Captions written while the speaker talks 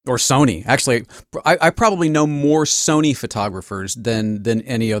Or Sony. Actually, I probably know more Sony photographers than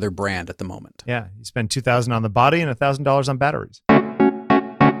any other brand at the moment. Yeah, you spend $2,000 on the body and $1,000 on batteries.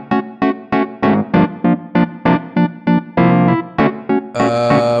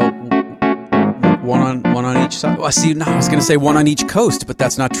 One on each side. Well, see, no, I was going to say one on each coast, but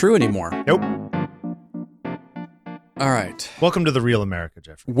that's not true anymore. Nope. All right. Welcome to the real America,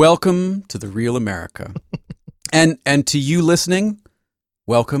 Jeffrey. Welcome to the real America. and to you listening,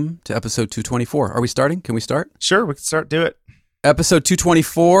 welcome to episode 224. Are we starting? Can we start? Sure, we can start. Do it. Episode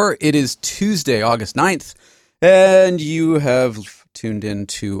 224. It is Tuesday, August 9th, and you have tuned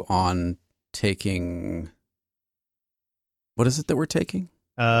into On Taking... What is it that we're taking?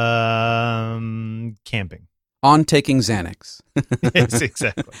 Camping. On Taking Xanax. Yes,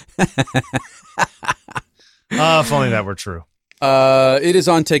 exactly. If only that were true. It is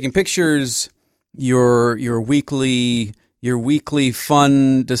On Taking Pictures, your weekly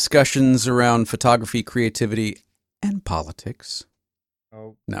fun discussions around photography, creativity, and politics.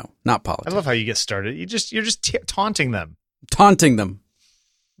 Oh no, not politics. I love how you get started. You're just taunting them. Taunting them.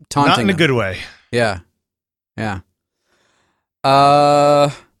 Not in a good way. Yeah.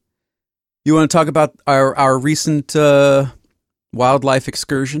 You want to talk about our recent wildlife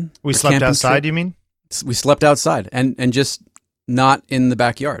excursion? We slept outside, trip? You mean? We slept outside and just not in the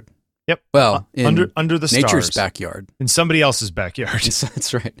backyard. Yep. Well, in under the nature's stars. backyard. In somebody else's backyard.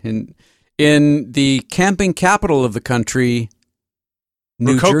 That's right. In the camping capital of the country,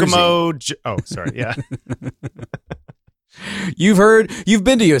 New Jersey. Oh, sorry. Yeah. You've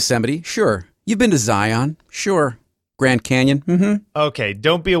been to Yosemite, sure. You've been to Zion, sure. Grand Canyon. Mm-hmm. Okay,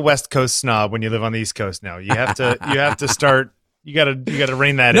 don't be a West Coast snob when you live on the East Coast now. You have to start. You gotta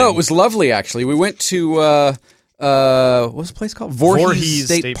rein that in. No, it was lovely actually. We went to what was the place called? Voorhees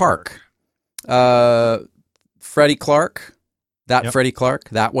State Park. Freddie Clark. Yep. Freddie Clark,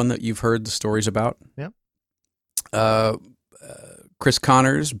 that one that you've heard the stories about. Yep. Chris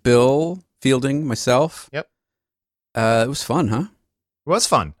Connors, Bill Fielding, myself. Yep. It was fun, huh? It was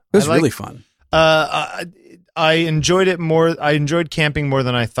fun. It was really fun. I enjoyed it more. I enjoyed camping more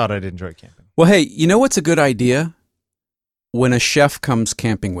than I thought I'd enjoy camping. Well, hey, you know what's a good idea? When a chef comes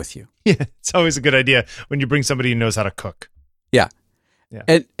camping with you. Yeah, it's always a good idea when you bring somebody who knows how to cook. Yeah.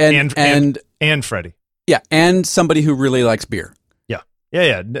 And Freddie. Yeah, and somebody who really likes beer.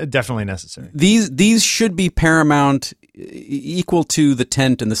 Yeah, definitely necessary. These should be paramount, equal to the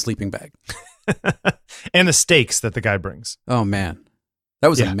tent and the sleeping bag. And the steaks that the guy brings. Oh man. That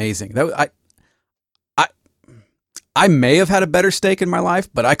was amazing. I may have had a better steak in my life,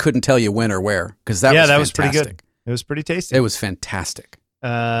 but I couldn't tell you when or where because that was pretty good. It was pretty tasty. It was fantastic.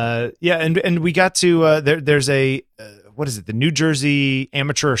 And we got to there's a what is it? The New Jersey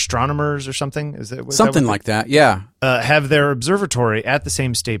Amateur Astronomers or something? Is that something like that? Yeah. Have their observatory at the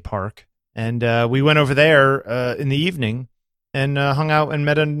same state park, and we went over there in the evening and hung out and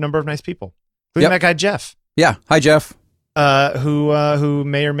met a number of nice people, including that guy Jeff. Yeah. Hi, Jeff. Who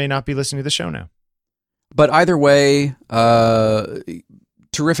may or may not be listening to the show now. But either way,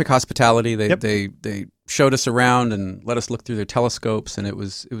 terrific hospitality. They showed us around and let us look through their telescopes, and it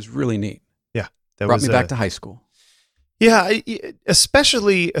was really neat. Yeah, brought me back to high school. Yeah,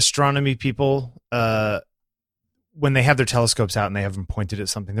 especially astronomy people, when they have their telescopes out and they have them pointed at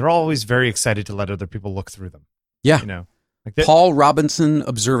something, they're always very excited to let other people look through them. Yeah, you know, like Paul Robinson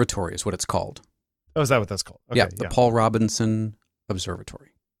Observatory is what it's called. Oh, is that what that's called? Okay, yeah, the Paul Robinson Observatory.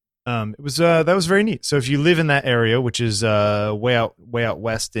 It was that was very neat. So if you live in that area, which is way out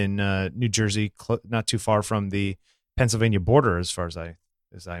west in New Jersey, not too far from the Pennsylvania border, as far as I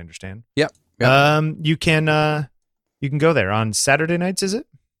understand. Yep. You can go there on Saturday nights. Is it?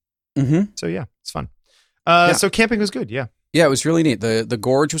 Mm-hmm. So yeah, it's fun. So camping was good. Yeah. Yeah, it was really neat. The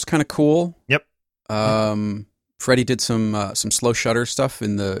gorge was kind of cool. Yep. Freddie did some slow shutter stuff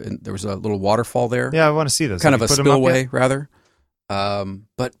there was a little waterfall there. Yeah, I want to see those. Kind of a spillway, rather.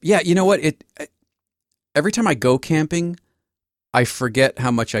 But yeah, you know what? Every time I go camping, I forget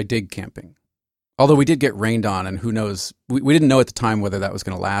how much I dig camping. Although we did get rained on, and who knows? We didn't know at the time whether that was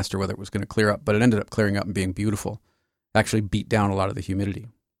going to last or whether it was going to clear up. But it ended up clearing up and being beautiful. Actually, beat down a lot of the humidity.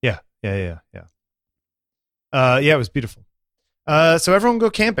 Yeah. It was beautiful. So everyone go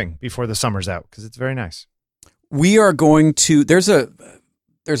camping before the summer's out because it's very nice. We are going to. There's a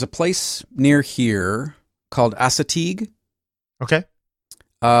place near here called Assateague. Okay.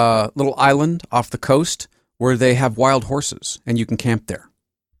 Little island off the coast where they have wild horses and you can camp there.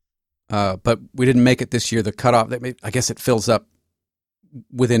 But we didn't make it this year. The cutoff, I guess it fills up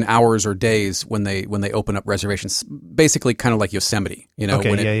within hours or days when they open up reservations. Basically kind of like Yosemite, you know,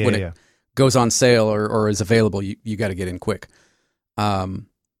 when it goes on sale or is available, you got to get in quick.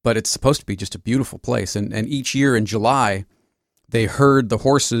 but it's supposed to be just a beautiful place. And each year in July, they herd the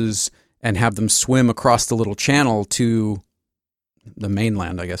horses and have them swim across the little channel to the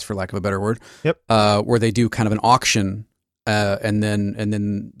mainland, I guess, for lack of a better word. Yep. Where they do kind of an auction, and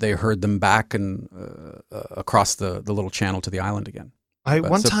then they herd them back and across the little channel to the island again.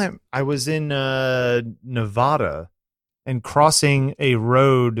 One time I was in Nevada and crossing a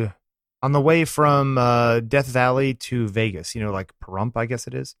road on the way from Death Valley to Vegas. Like Pahrump, I guess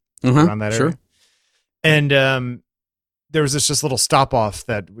it is, around that area. And there was this little stop off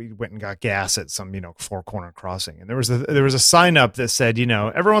that we went and got gas at some, 4-corner crossing. And there was a sign up that said,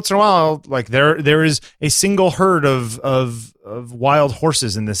 every once in a while, like there is a single herd of wild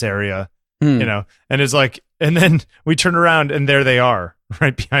horses in this area, and it's like, and then we turn around and there they are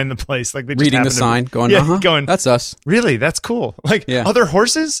right behind the place. Like they just reading the sign going, that's us. Really? That's cool. Like other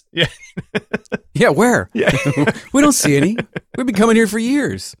horses? Yeah. Yeah. Where? Yeah. We don't see any. We've been coming here for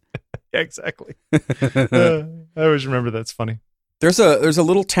years. Yeah, exactly. I always remember that's funny. There's a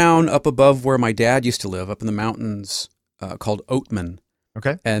little town up above where my dad used to live, up in the mountains, called Oatman.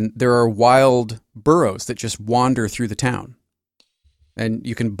 Okay. And there are wild burros that just wander through the town. And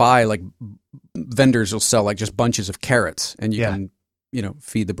you can buy, like, vendors will sell like just bunches of carrots, and you can,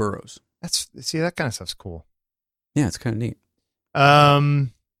 feed the burros. That kind of stuff's cool. Yeah, it's kind of neat.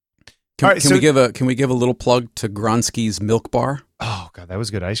 Can we give a little plug to Gronsky's Milk Bar? Oh God, that was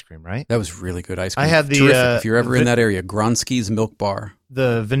good ice cream, right? That was really good ice cream. I had terrific. If you're ever in that area, Gronsky's Milk Bar.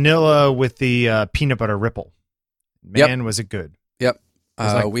 The vanilla with the peanut butter ripple. Man, was it good? Yep.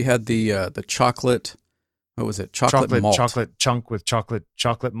 We had the chocolate. What was it? Chocolate malt. Chocolate chunk with chocolate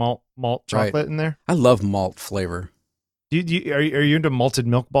malt chocolate in there. I love malt flavor. Are you into malted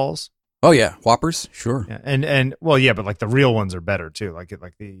milk balls? Oh yeah, Whoppers, sure. Yeah, and well, yeah, but like the real ones are better too. Like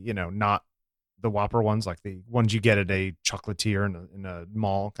the not the Whopper ones, like the ones you get at a chocolatier in a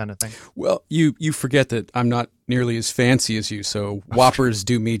mall kind of thing. Well, you forget that I'm not nearly as fancy as you, so Whoppers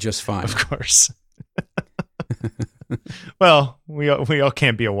do me just fine. Of course. Well, we all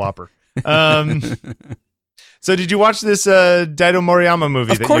can't be a Whopper. So did you watch this Daido Moriyama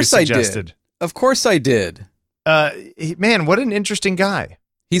movie that you suggested? Of course I did. Man, what an interesting guy.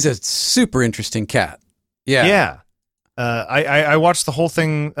 He's a super interesting cat. Yeah. Yeah. I watched the whole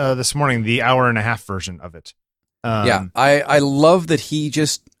thing this morning, the 1.5-hour version of it. I love that he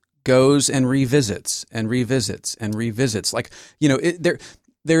just goes and revisits and revisits and revisits. Like,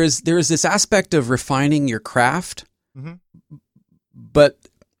 there is this aspect of refining your craft, but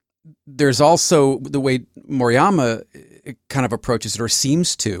there's also the way Moriyama kind of approaches it, or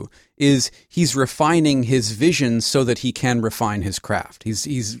seems to, is he's refining his vision so that he can refine his craft.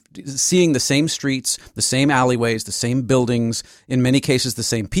 He's seeing the same streets, the same alleyways, the same buildings, in many cases the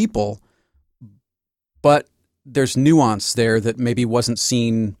same people, but there's nuance there that maybe wasn't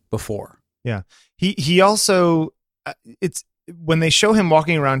seen before. Yeah. He also, it's when they show him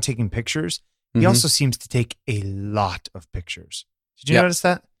walking around taking pictures, he also seems to take a lot of pictures. Did you notice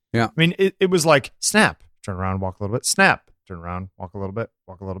that? Yeah. I mean, it was like, snap, turn around, walk a little bit, snap, turn around, walk a little bit,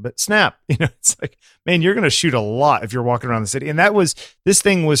 snap. It's like, man, you're going to shoot a lot if you're walking around the city. And this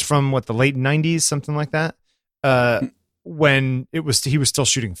thing was from the late 90s, something like that, when he was still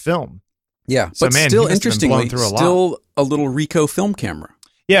shooting film. Yeah. So, but man, still, interestingly, still a little Ricoh film camera.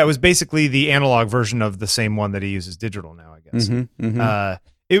 Yeah. It was basically the analog version of the same one that he uses digital now, I guess.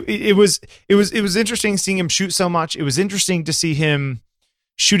 It was interesting seeing him shoot so much. It was interesting to see him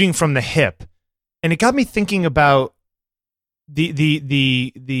shooting from the hip, and it got me thinking about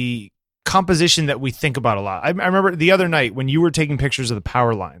the composition that we think about a lot. I remember the other night when you were taking pictures of the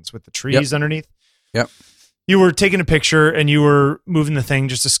power lines with the trees underneath. Yep. You were taking a picture and you were moving the thing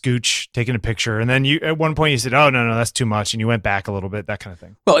just a scooch, taking a picture, and then at one point you said, "Oh no, that's too much," and you went back a little bit, that kind of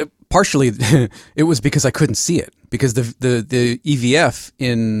thing. Well, partially it was because I couldn't see it, because the EVF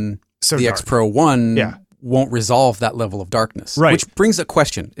in the X Pro 1 won't resolve that level of darkness. Right. Which brings a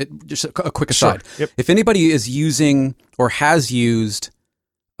question. Just a quick aside. Sure. Yep. If anybody is using or has used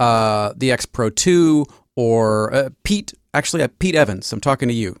the X Pro 2 or Pete Evans, I'm talking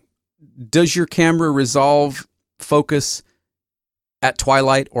to you. Does your camera resolve focus at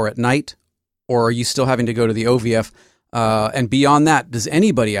twilight or at night? Or are you still having to go to the OVF? And beyond that, does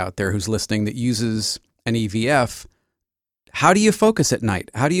anybody out there who's listening that uses an EVF, how do you focus at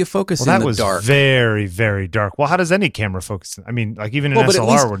night? How do you focus in the dark? That was very, very dark. Well, how does any camera focus? I mean, like even an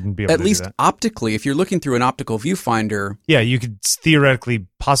SLR wouldn't be able to do that. At least optically, if you're looking through an optical viewfinder. Yeah, you could theoretically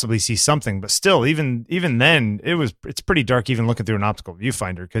possibly see something, but still, even then, it's pretty dark even looking through an optical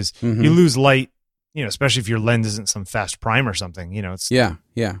viewfinder, because you lose light especially if your lens isn't some fast prime or something, it's Yeah.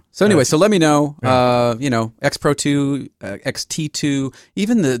 So anyway, so let me know, X Pro 2, XT2,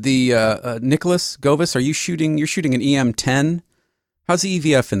 even the Nicholas Govis, you're shooting an EM10. How's the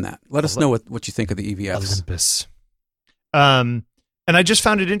EVF in that? Let us know what you think of the EVFs. Olympus. And I just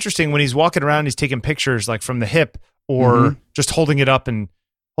found it interesting when he's walking around, he's taking pictures like from the hip or just holding it up and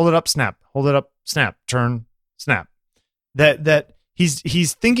hold it up, snap, hold it up, snap, turn, snap. That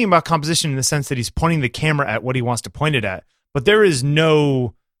he's thinking about composition in the sense that he's pointing the camera at what he wants to point it at, but there is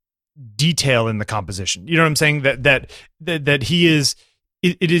no detail in the composition. You know what I'm saying? That he is,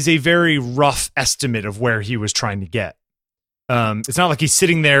 it is a very rough estimate of where he was trying to get. It's not like he's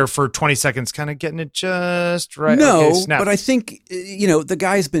sitting there for 20 seconds, kind of getting it just right. No, okay, snap. But I think, the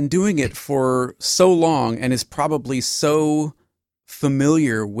guy's been doing it for so long and is probably so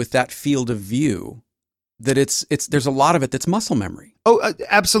familiar with that field of view that there's a lot of it that's muscle memory. Oh,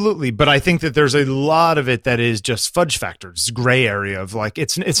 absolutely. But I think that there's a lot of it that is just fudge factors, gray area of like,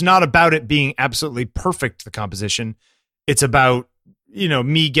 it's not about it being absolutely perfect, the composition. It's about,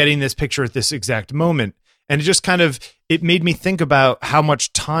 me getting this picture at this exact moment. And it just it made me think about how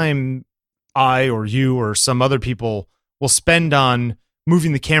much time I or you or some other people will spend on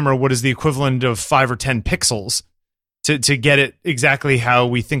moving the camera, what is the equivalent of 5 or 10 pixels to get it exactly how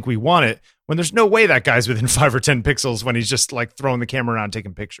we think we want it, when there's no way that guy's within 5 or 10 pixels when he's just like throwing the camera around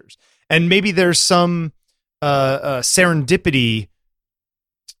taking pictures. And maybe there's some serendipity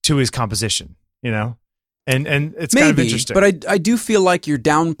to his composition, and it's kind of interesting. But I do feel like you're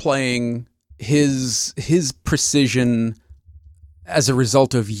downplaying his precision as a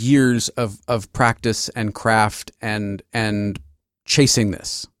result of years of practice and craft and chasing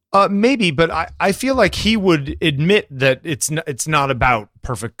this. Maybe, but I feel like he would admit that it's not about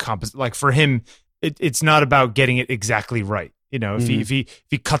perfect composition. Like for him, it's not about getting it exactly right. If he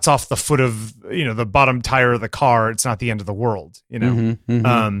cuts off the foot of the bottom tire of the car, it's not the end of the world.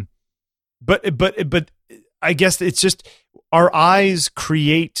 But I guess it's just our eyes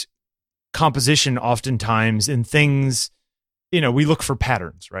create composition oftentimes in things. We look for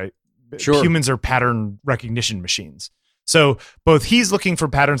patterns, right? Sure. Humans are pattern recognition machines. So both he's looking for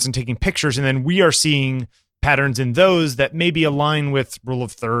patterns and taking pictures, and then we are seeing patterns in those that maybe align with rule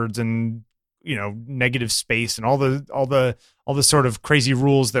of thirds and negative space and all the sort of crazy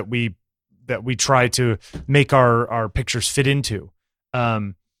rules that we try to make our pictures fit into.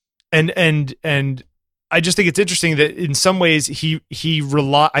 And I just think it's interesting that in some ways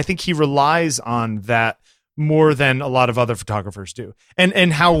I think he relies on that more than a lot of other photographers do,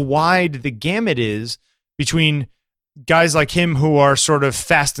 and how wide the gamut is between guys like him who are sort of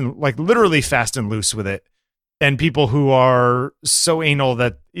fast and like literally fast and loose with it, and people who are so anal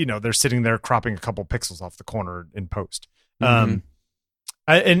that they're sitting there cropping a couple pixels off the corner in post. And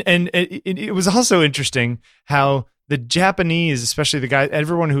it was also interesting how the Japanese, especially the guy,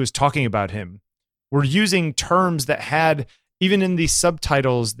 everyone who was talking about him, were using terms that had, even in the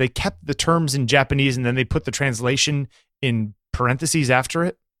subtitles, they kept the terms in Japanese and then they put the translation in parentheses after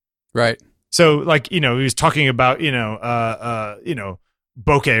it. Right. So like, he was talking about,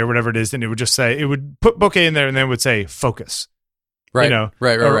 bokeh or whatever it is. And it would just say, it would put bokeh in there and then it would say focus, right.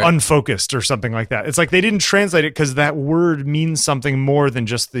 Or unfocused or something like that. It's like they didn't translate it because that word means something more than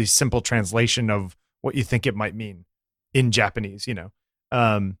just the simple translation of what you think it might mean in Japanese, It's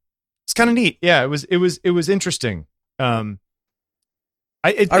kind of neat. Yeah, it was interesting. I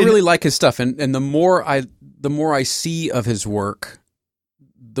really like his stuff. And the more I see of his work,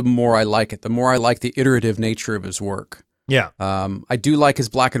 the more I like it. The more I like the iterative nature of his work. Yeah. I do like his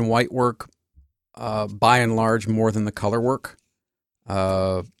black and white work, by and large, more than the color work.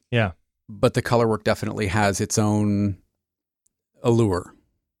 Yeah. But the color work definitely has its own allure.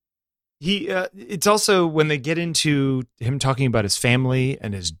 It's also when they get into him talking about his family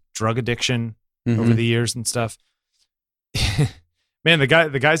and his drug addiction over the years and stuff. Man, the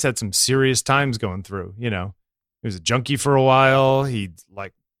guy's had some serious times going through, He was a junkie for a while. He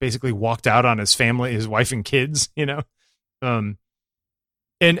basically walked out on his family, his wife and kids, and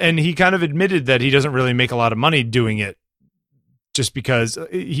he kind of admitted that he doesn't really make a lot of money doing it, just because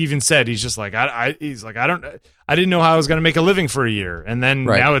he even said he's just like I didn't know how I was going to make a living for a year, and then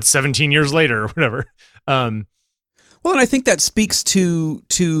now it's 17 years later or whatever. Well, and I think that speaks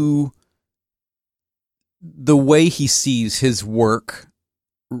to the way he sees his work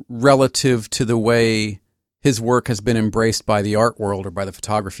relative to the way his work has been embraced by the art world or by the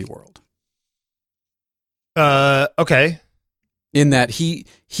photography world. Okay. In that he's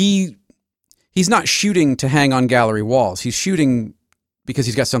not shooting to hang on gallery walls. He's shooting because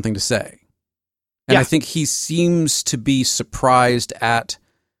he's got something to say. And I think he seems to be surprised at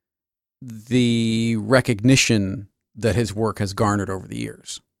the recognition that his work has garnered over the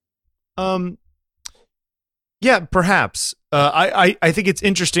years. Yeah, perhaps. I think it's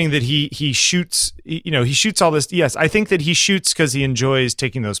interesting that he shoots. He shoots all this. Yes, I think that he shoots because he enjoys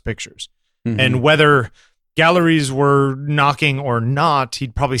taking those pictures, and whether galleries were knocking or not,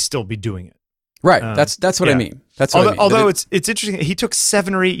 he'd probably still be doing it. Right. That's what I mean. That's what I mean. Although it's interesting. He took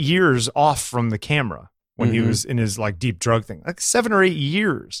 7 or 8 years off from the camera when he was in his like deep drug thing. Like 7 or 8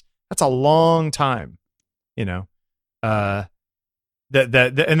 years. That's a long time. And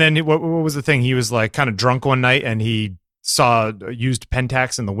then what was the thing? He was like kind of drunk one night and he saw used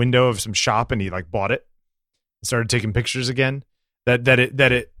Pentax in the window of some shop and he like bought it and started taking pictures again.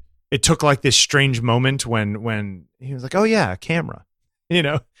 It took like this strange moment when he was like, oh yeah, a camera,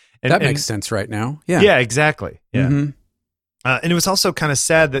 And that makes sense right now. Yeah. Yeah, exactly. Yeah. Mm-hmm. And it was also kind of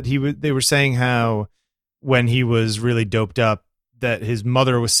sad that they were saying how when he was really doped up that his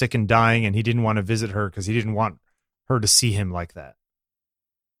mother was sick and dying and he didn't want to visit her because he didn't want her to see him like that.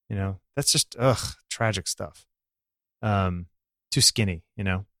 That's just tragic stuff. Too skinny,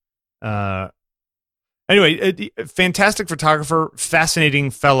 Anyway, fantastic photographer, fascinating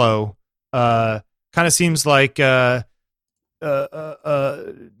fellow. Kind of seems like not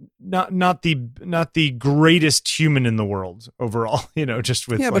the greatest human in the world overall. Just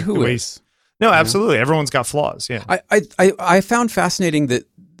with but who is? No, absolutely. Everyone's got flaws. Yeah, I found fascinating that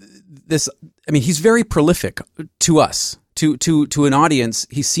this. I mean, he's very prolific to us. To an audience,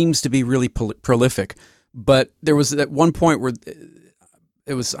 he seems to be really prolific. But there was at one point where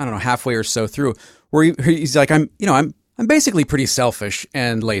it was, I don't know, halfway or so through, where he's like, I'm basically pretty selfish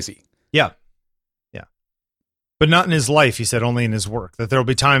and lazy. Yeah. But not in his life, he said, only in his work. That there'll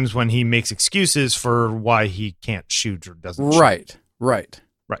be times when he makes excuses for why he can't shoot or doesn't shoot. Right.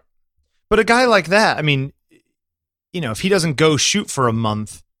 But a guy like that, I mean, if he doesn't go shoot for a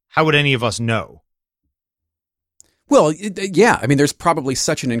month, how would any of us know? Well, yeah. I mean, there's probably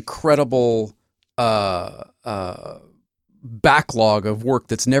such an incredible backlog of work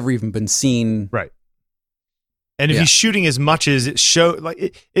that's never even been seen. Right. And if he's shooting as much as it showed,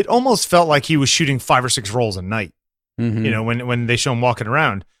 like it almost felt like he was shooting 5 or 6 rolls a night. Mm-hmm. When they show him walking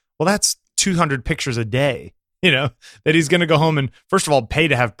around, well, that's 200 pictures a day. That he's going to go home and first of all pay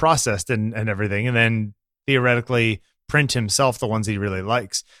to have processed and everything, and then theoretically print himself the ones he really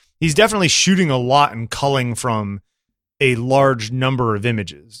likes. He's definitely shooting a lot and culling from a large number of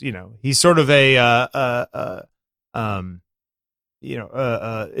images. He's sort of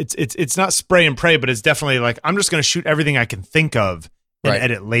it's not spray and pray, but it's definitely like, I'm just going to shoot everything I can think of and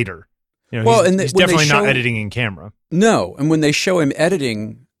edit later. He's definitely not editing in camera. No. And when they show him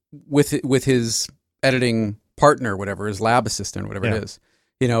editing with his editing partner, whatever, his lab assistant, whatever it is,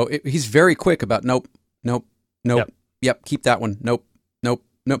 he's very quick about nope. Yep. Keep that one. Nope.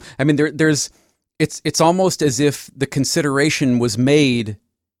 I mean, it's almost as if the consideration was made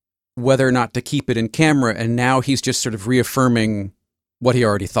whether or not to keep it in camera, and now he's just sort of reaffirming what he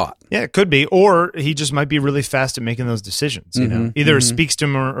already thought. Yeah, it could be, or he just might be really fast at making those decisions. Either it speaks to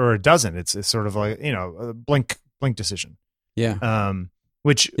him or it doesn't. It's sort of like a blink decision. Yeah.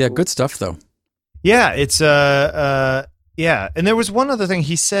 Good stuff though. Yeah, it's yeah. And there was one other thing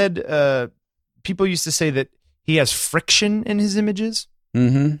he said. People used to say that he has friction in his images,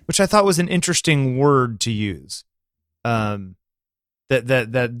 which I thought was an interesting word to use. That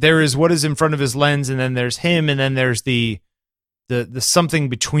there is what is in front of his lens, and then there's him, and then there's the something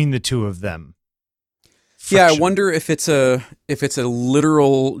between the two of them. Friction. Yeah, I wonder if it's a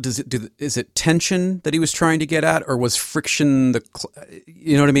literal. Is it tension that he was trying to get at, or was friction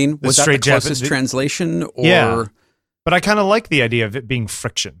you know what I mean? Was that the closest translation? Or yeah, but I kind of like the idea of it being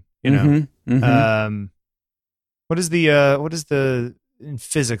friction. What is the in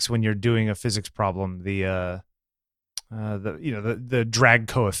physics when you're doing a physics problem? The drag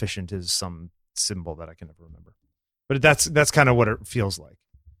coefficient is some symbol that I can never remember, but that's kind of what it feels like.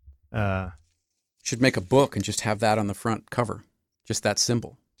 Should make a book and just have that on the front cover, just that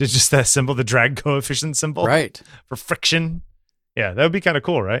symbol. Just that symbol, the drag coefficient symbol, right? For friction. Yeah, that would be kind of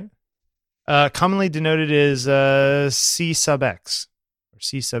cool, right? Commonly denoted as C sub X or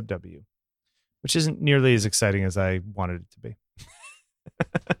C sub W, which isn't nearly as exciting as I wanted it to be.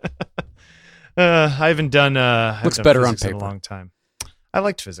 I haven't done looks better on paper in a long time. I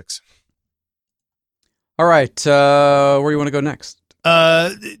liked physics. All right, where do you want to go next?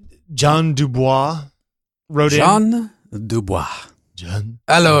 John Dubois wrote Jean Dubois.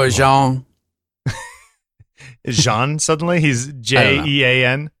 Hello, Jean. Is Jean suddenly? He's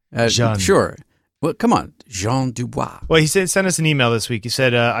Jean. Jean. Sure. Well, come on, Jean Dubois. Well, he sent us an email this week. He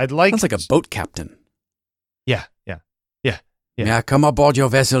said, "I'd like." Sounds like a boat captain. Yeah. Yeah. May I come aboard your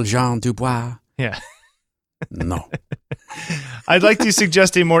vessel, Jean Dubois? Yeah. No. I'd like to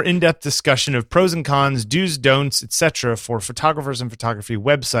suggest a more in-depth discussion of pros and cons, do's, don'ts, etc. for photographers and photography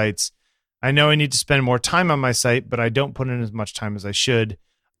websites. I know I need to spend more time on my site, but I don't put in as much time as I should.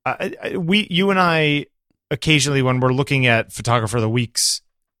 You and I, occasionally when we're looking at Photographer of the Week's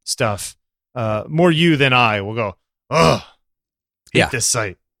stuff, more you than I will go, ugh, hate this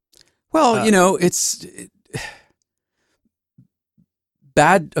site. Well, it's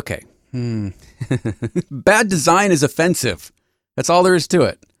bad. Okay. Bad design is offensive. That's all there is to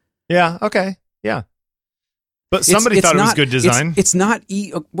it. Yeah. Okay. Yeah. But somebody thought it was good design. It's not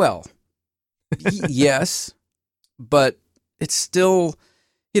well, yes, but it's still,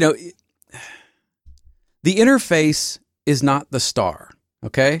 the interface is not the star.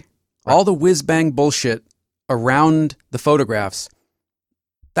 Okay. Right. All the whiz bang bullshit around the photographs,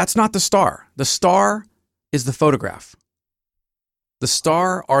 that's not the star. The star is the photograph. The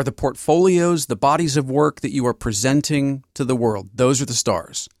star are the portfolios, the bodies of work that you are presenting to the world. Those are the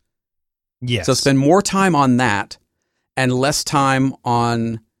stars. Yes. So spend more time on that and less time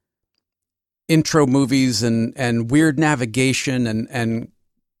on intro movies and weird navigation and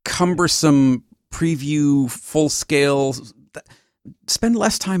cumbersome preview, full scale. Spend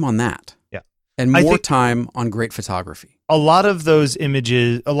less time on that. Yeah. And more time on great photography. A lot of those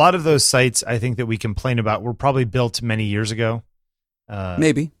images, a lot of those sites I think that we complain about were probably built many years ago.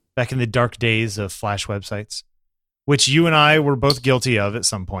 Maybe. Back in the dark days of Flash websites, which you and I were both guilty of at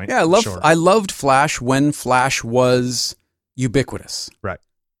some point. Yeah, I loved Flash when Flash was ubiquitous. Right.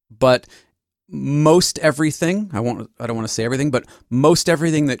 But most everything, I don't want to say everything, but most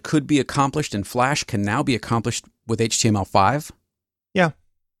everything that could be accomplished in Flash can now be accomplished with HTML5. Yeah.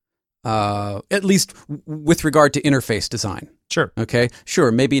 At least with regard to interface design. Sure. Okay.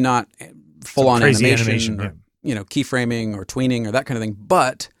 Sure. Maybe not full on animation or, yeah. Keyframing or tweening or that kind of thing,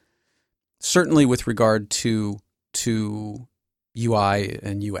 but certainly with regard to UI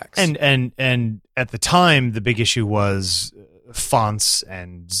and UX. And at the time, the big issue was fonts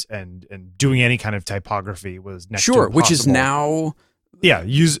and doing any kind of typography was next to impossible. Which is now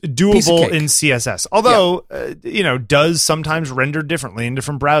doable in CSS. Although does sometimes render differently in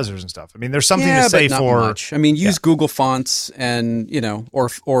different browsers and stuff. I mean, there's something to say but not for much. I mean, use Google Fonts and or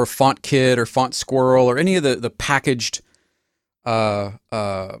FontKit or Font Squirrel or any of the packaged font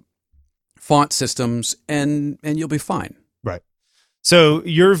systems, and you'll be fine. Right. So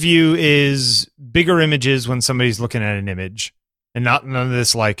your view is bigger images when somebody's looking at an image, and none of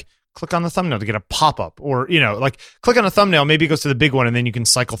this like click on the thumbnail to get a pop-up, or like click on a thumbnail, maybe it goes to the big one, and then you can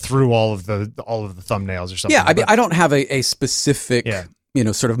cycle through all of the thumbnails or something. Yeah, I mean, I don't have a specific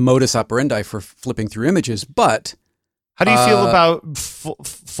sort of modus operandi for flipping through images, but how do you feel about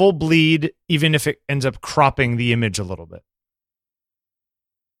full bleed, even if it ends up cropping the image a little bit?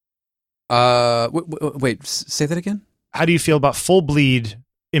 Wait, say that again. How do you feel about full bleed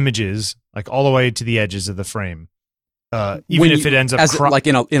images, like all the way to the edges of the frame? Even if it ends up like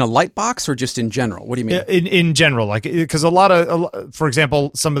in a light box, or just in general? What do you mean? In general, like, because a lot, for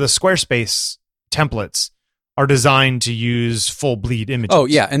example, some of the Squarespace templates are designed to use full bleed images. Oh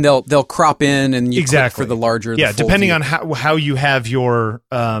yeah, and they'll crop in, and you click for the larger. Yeah, the full depending view. on how you have your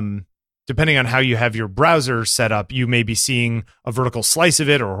browser set up, you may be seeing a vertical slice of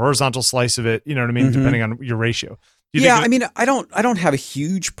it or a horizontal slice of it. You know what I mean? Mm-hmm. Depending on your ratio. I mean, I don't have a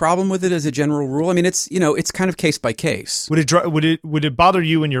huge problem with it as a general rule. I mean, it's kind of case by case. Would it bother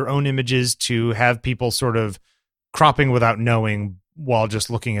you in your own images to have people sort of cropping without knowing while just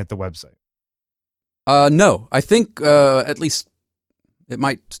looking at the website? No, I think at least it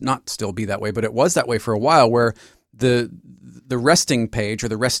might not still be that way, but it was that way for a while, where the resting page or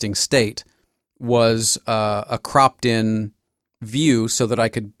the resting state was a cropped in view so that I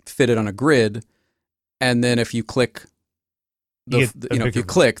could fit it on a grid. And then if you click, if you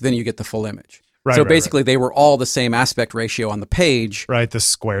click, then you get the full image. Right, so basically, they were all the same aspect ratio on the page. Right, the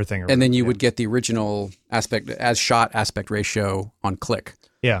square thing. And then you would get the original shot aspect ratio on click.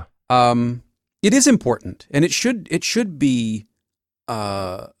 Yeah. It is important, and it should be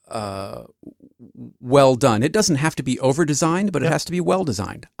well done. It doesn't have to be over designed, but it has to be well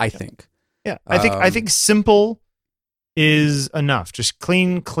designed, I think. Yeah, I think simple is enough. Just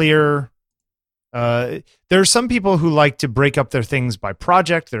clean, clear. There are some people who like to break up their things by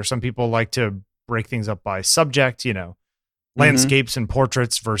project. There are some people who like to break things up by subject, landscapes and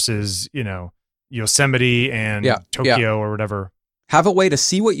portraits versus, Yosemite and Tokyo or whatever. Have a way to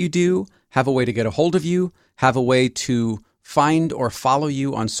see what you do, have a way to get a hold of you, have a way to find or follow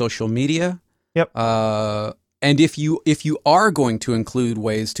you on social media. Yep. And if you are going to include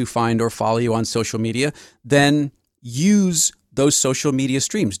ways to find or follow you on social media, then use those social media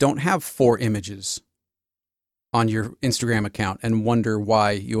streams. Don't have 4 images on your Instagram account and wonder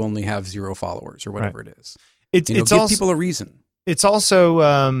why you only have 0 followers or whatever it is. It's give also, people a reason. It's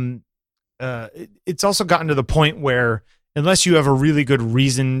also it's also gotten to the point where unless you have a really good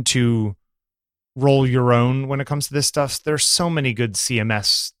reason to roll your own when it comes to this stuff, there's so many good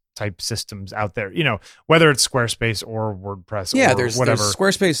CMS type systems out there, whether it's Squarespace or WordPress or there's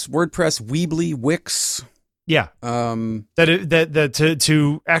Squarespace, WordPress, Weebly, Wix. Yeah. That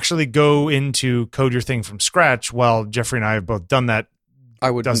to actually go into code your thing from scratch, well, Jeffrey and I have both done that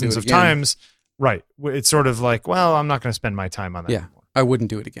dozens of times. Right. It's sort of like, well, I'm not going to spend my time on that anymore. I wouldn't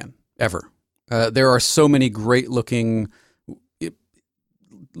do it again, ever. There are so many great looking,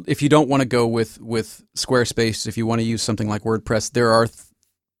 if you don't want to go with Squarespace, if you want to use something like WordPress, there are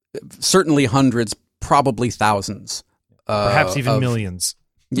certainly hundreds, probably thousands. Perhaps even millions.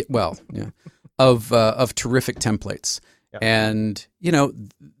 Of terrific templates. Yeah. And,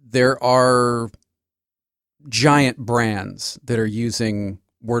 there are giant brands that are using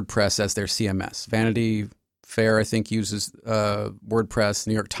WordPress as their CMS. Vanity Fair, I think, uses WordPress.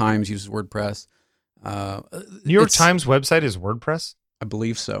 New York Times uses WordPress. New York Times website is WordPress? I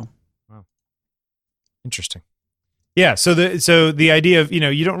believe so. Wow. Interesting. Yeah, so the idea of,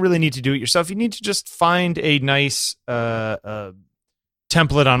 you don't really need to do it yourself. You need to just find a nice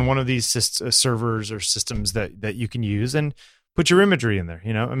template on one of these servers or systems that you can use and put your imagery in there.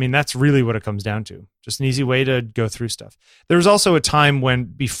 I mean, that's really what it comes down to. Just an easy way to go through stuff. There was also a time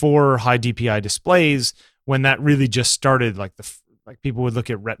before high DPI displays, when that really just started, like people would look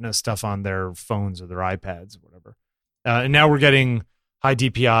at Retina stuff on their phones or their iPads or whatever. And now we're getting high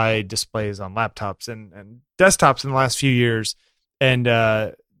DPI displays on laptops and desktops in the last few years. And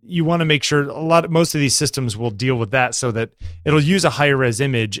you want to make sure most of these systems will deal with that so that it'll use a higher res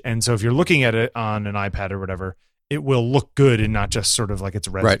image. And so if you're looking at it on an iPad or whatever, it will look good and not just sort of like it's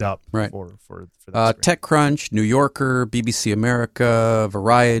rezzed up for that TechCrunch, New Yorker, BBC America,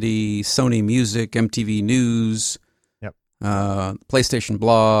 Variety, Sony Music, MTV News, PlayStation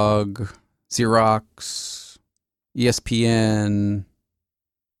Blog, Xerox, ESPN,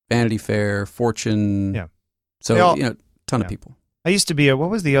 Vanity Fair, Fortune. Yeah. So, ton of people. I used to be what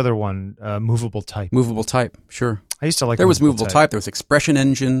was the other one? Movable Type. Movable Type, sure. I used to like There was Movable Type. There was Expression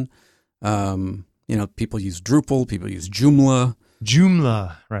Engine. People use Drupal. People use Joomla.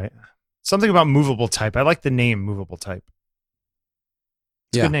 Joomla, right. Something about Movable Type. I like the name Movable Type.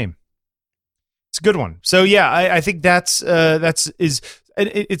 It's a good name. It's a good one. So, yeah, I think it's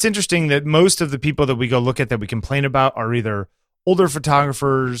interesting that most of the people that we go look at that we complain about are either older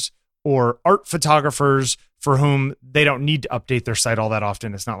photographers or art photographers for whom they don't need to update their site all that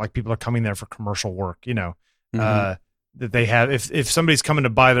often. It's not like people are coming there for commercial work, that they have. If somebody's coming to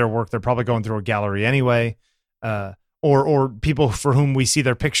buy their work, they're probably going through a gallery anyway. Or people for whom we see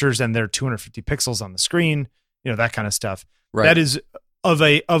their pictures and they're 250 pixels on the screen, that kind of stuff. Right. That is of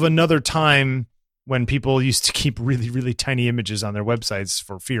another time when people used to keep really, really tiny images on their websites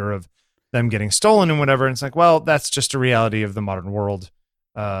for fear of them getting stolen and whatever. And it's like, well, that's just a reality of the modern world.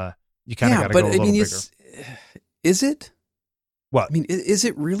 You kind of got to go a little bigger. Is it? What? I mean, is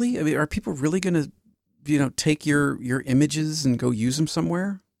it really? I mean, are people really going to, take your images and go use them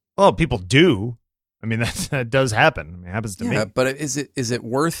somewhere? Well, people do. I mean, that does happen. I mean, it happens to me. Yeah, but is it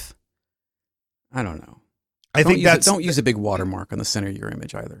worth? I don't know. I think don't use a big watermark on the center of your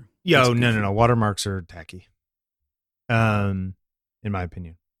image either. Yeah, no. Watermarks are tacky. In my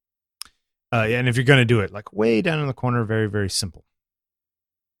opinion. And if you're going to do it, like way down in the corner, very, very simple.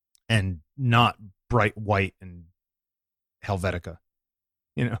 And not bright white and Helvetica,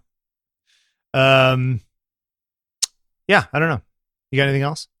 Yeah, I don't know. You got anything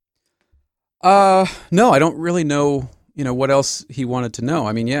else? No, I don't really know, what else he wanted to know.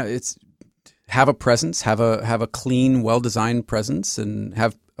 I mean, yeah, it's have a presence, have a clean, well-designed presence, and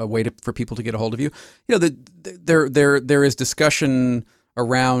have a way for people to get a hold of you. There is discussion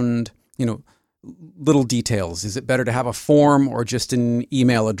around, little details. Is it better to have a form or just an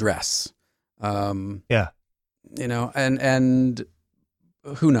email address? And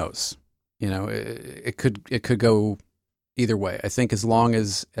who knows? It could go either way. I think as long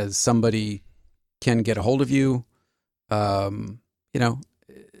as somebody can get a hold of you, you're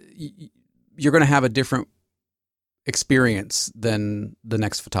going to have a different experience than the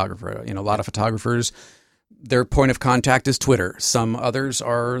next photographer. A lot of photographers, their point of contact is Twitter. Some others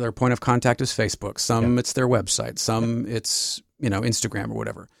their point of contact is Facebook. Some it's their website. Some it's, Instagram or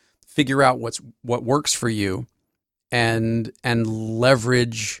whatever. Figure out what works for you and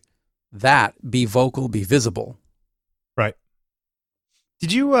leverage that. Be vocal, be visible. Right.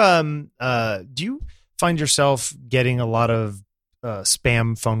 Did you find yourself getting a lot of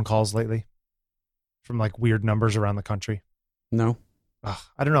spam phone calls lately from like weird numbers around the country? No. Ugh,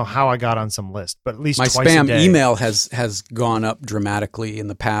 I don't know how I got on some list, but at least My twice a spam day. email has gone up dramatically in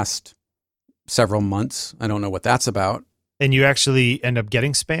the past several months. I don't know what that's about. And you actually end up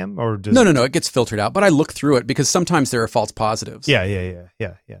getting spam, or does No. It gets filtered out, but I look through it because sometimes there are false positives. Yeah.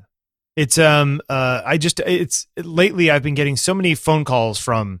 It's it's lately I've been getting so many phone calls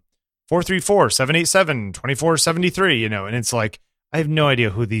from 434-787-2473, you know, and it's like I have no idea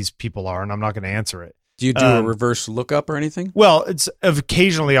who these people are, and I'm not going to answer it. Do you do a reverse lookup or anything? Well, it's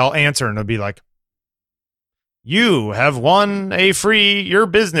occasionally I'll answer and it'll be like, you have won a free, your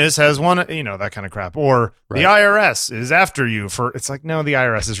business has won, you know, that kind of crap. Or Right. the IRS is after you for, it's like, no, the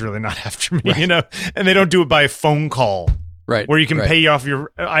IRS is really not after me, Right. you know, and they don't do it by a phone call Right. where you can right. pay off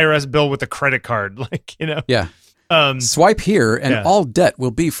your IRS bill with a credit card. Like, you know, Yeah. um, Swipe here and yeah. all debt will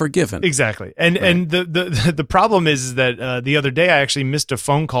be forgiven. exactly. And the problem is that the other day I actually missed a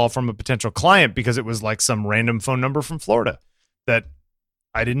phone call from a potential client because it was like some random phone number from Florida that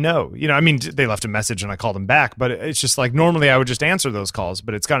I didn't know. You know, I mean, they left a message and I called them back, but it's just like normally I would just answer those calls,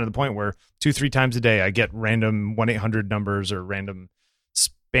 but it's gotten to the point where 2-3 times a day I get random 1-800 numbers or random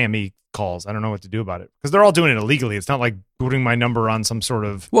spammy calls. I don't know what to do about it because they're all doing it illegally. It's not like putting my number on some sort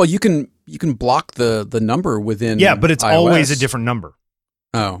of Well, you can block the number within but it's iOS. always a different number.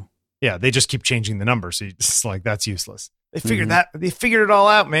 Oh. Yeah, they just keep changing the number, so it's like that's useless. They figured Mm-hmm. they figured it all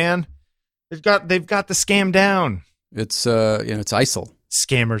out, man. They've got the scam down. It's it's ISIL.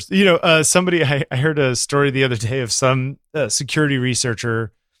 Scammers. You know, somebody I heard a story the other day of some security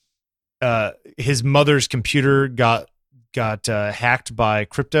researcher. His mother's computer got hacked by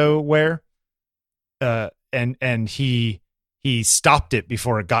cryptoware, and he stopped it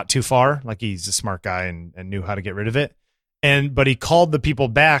before it got too far. Like he's a smart guy and knew how to get rid of it. But he called the people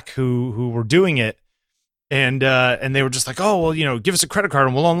back who were doing it. And they were just like, oh, well, you know, give us a credit card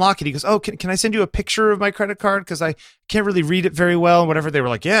and we'll unlock it. He goes, oh, can I send you a picture of my credit card? Because I can't really read it very well and whatever. They were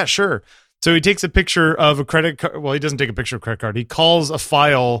like, yeah, sure. So he takes a picture of a credit card. Well, he doesn't take a picture of a credit card. He calls a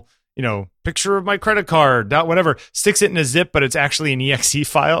file, you know, picture of my credit card, whatever, sticks it in a zip, but it's actually an exe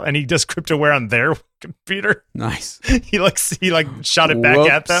file. And he does cryptoware on their computer. Nice. He shot it back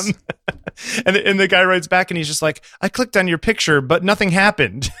at them. Whoops. And the guy writes back and he's just like, I clicked on your picture, but nothing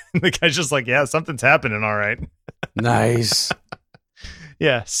happened. And the guy's just like, yeah, something's happening. All right. Nice.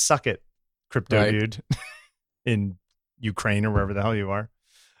 Yeah. Suck it, crypto Right. dude in Ukraine or wherever the hell you are.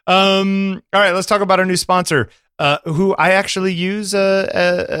 All right, let's talk about our new sponsor, who I actually use.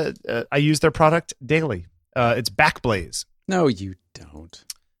 I use their product daily. It's Backblaze. No, you don't.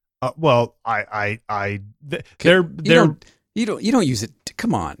 Well, they're You don't use it.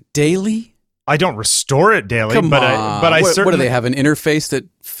 Come on, daily. I don't restore it daily, Come but on. I what do certainly they have? An interface that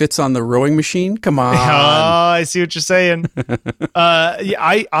fits on the rowing machine? Come on. Oh, I see what you're saying.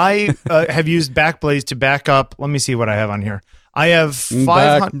 I have used Backblaze to back up. Let me see what I have on here. I have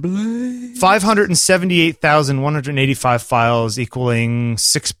Backblaze. 578,185 files equaling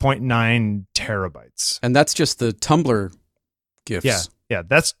 6.9 terabytes. And that's just the Tumblr gifs. Yeah,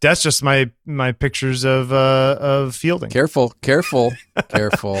 that's just my pictures of fielding. Careful.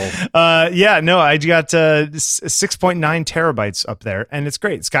 Yeah, no, I got 6.9 terabytes up there, and it's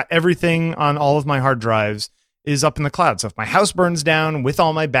great. It's got everything on all of my hard drives is up in the cloud. So if my house burns down with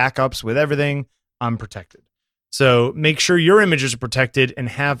all my backups, with everything, I'm protected. So make sure your images are protected and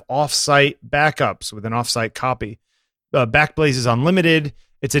have offsite backups with an offsite copy. Backblaze is unlimited.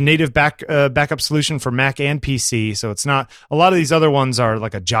 It's a native backup solution for Mac and PC. So it's not, a lot of these other ones are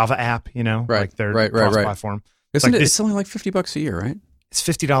like a Java app, you know, Right, like they're right. cross-platform. Isn't like it? It's only like $50 a year, right? It's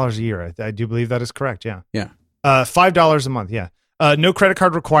 $50 a year. I do believe that is correct. Yeah. Yeah. $5 a month. Yeah. No credit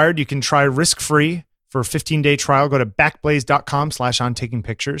card required. You can try risk-free for a 15-day trial. Go to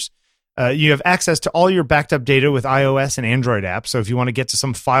backblaze.com/ontakingpictures. You have access to all your backed up data with iOS and Android apps. So if you want to get to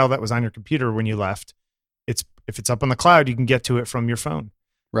some file that was on your computer when you left, if it's up on the cloud, you can get to it from your phone.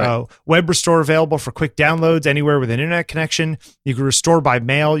 Right. Web restore available for quick downloads anywhere with an internet connection. You can restore by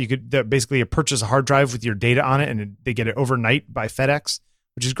mail. You could basically purchase a hard drive with your data on it, and they get it overnight by FedEx,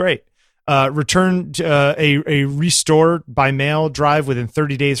 which is great. Return a restore by mail drive within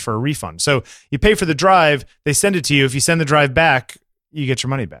 30 days for a refund. So you pay for the drive, they send it to you. If you send the drive back, you get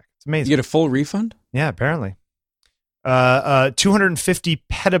your money back. It's amazing. You get a full refund? Yeah, apparently. 250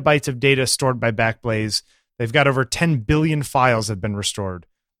 petabytes of data stored by Backblaze. They've got over 10 billion files that have been restored.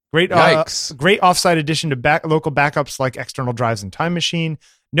 Great offsite addition to local backups like external drives and Time Machine.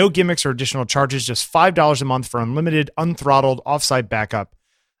 No gimmicks or additional charges, just $5 a month for unlimited, unthrottled offsite backup.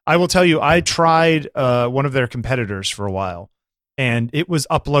 I will tell you, I tried one of their competitors for a while, and it was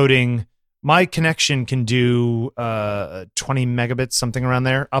uploading my connection can do 20 megabits, something around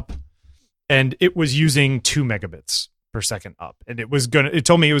there, up, and it was using 2 megabits per second up, and it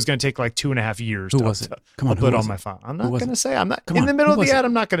told me it was gonna take like 2.5 years. Who was it? Come on, upload who on was my it? phone. I'm not gonna say. I'm not Come in on, the middle who of the was ad. it?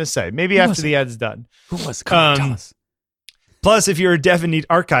 I'm not gonna say. Maybe Who after was the ad's done. Who was it? Come on, tell us. Plus, if you're a dev and need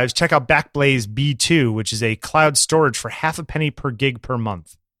archives, check out Backblaze B2, which is a cloud storage for half a penny per gig per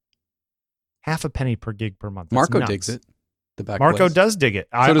month. Half a penny per gig per month. That's Marco nuts. digs it. The Backblaze. Marco does dig it.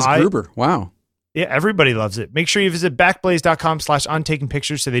 So does Gruber. Wow. Yeah, everybody loves it. Make sure you visit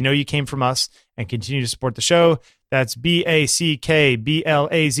backblaze.com/ontakingpictures so they know you came from us and continue to support the show. That's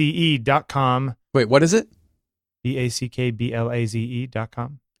BACKBLAZE.com. Wait, what is it?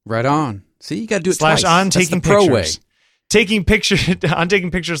 BACKBLAZE.com. Right on. See, you got to do it /on twice. That's taking the pro pictures. way. Taking pictures on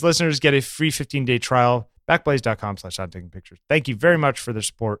Taking Pictures listeners get a free 15-day trial. Backblaze.com/on taking pictures. Thank you very much for their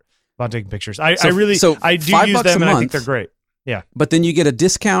support of On Taking Pictures. I do use $5 them a and I think month. they're great. Yeah. But then you get a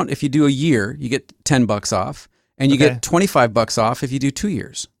discount if you do a year. You get $10 off, and you get $25 off if you do 2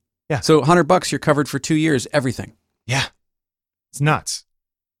 years. Yeah. So $100, you're covered for 2 years. Everything. Yeah. It's nuts.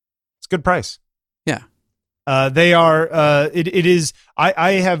 It's a good price. Yeah. They are. It is.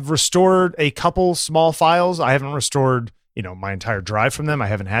 I have restored a couple small files. I haven't restored my entire drive from them. I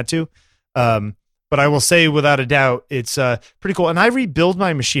haven't had to. But I will say without a doubt, it's pretty cool. And I rebuild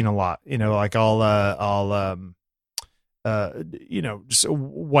my machine a lot. Like I'll just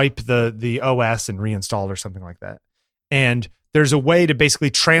wipe the OS and reinstall or something like that. And there's a way to basically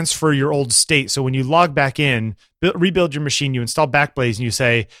transfer your old state. So when you log back in, rebuild your machine, you install Backblaze, and you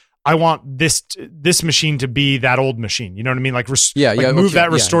say, I want this machine to be that old machine. You know what I mean? Like, move that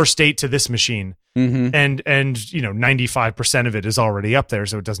restore state to this machine. Mm-hmm. And 95% of it is already up there,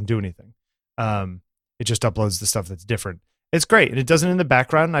 so it doesn't do anything. It just uploads the stuff that's different. It's great, and it does it in the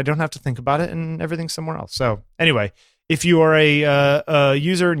background, and I don't have to think about it, and everything's somewhere else. So anyway, if you are a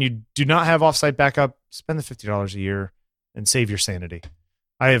user and you do not have offsite backup, spend the $50 a year and save your sanity.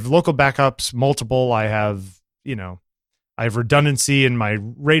 I have local backups, multiple. I have redundancy in my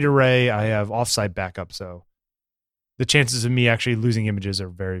RAID array. I have offsite backup, so the chances of me actually losing images are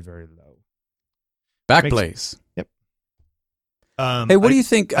very, very low. Backblaze. Yep. Hey, what do you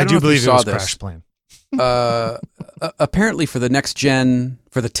think? I do believe it was Crash Plan. Apparently, for the next gen,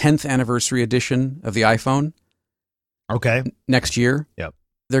 for the 10th anniversary edition of the iPhone, okay, next year, yep,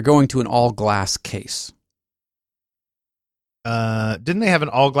 they're going to an all glass case. Didn't they have an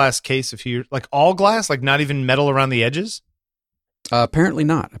all glass case a few years? Like all glass, like not even metal around the edges? Apparently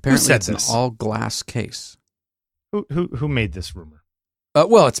not. Apparently, it's this? an all glass case. Who made this rumor?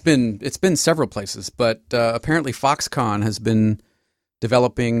 Well, it's been several places, but apparently Foxconn has been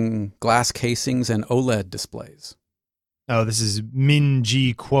developing glass casings and OLED displays. Oh, this is Min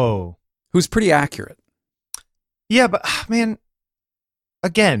Ji Kuo, who's pretty accurate. Yeah, but man,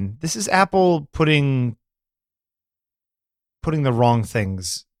 again, this is Apple putting the wrong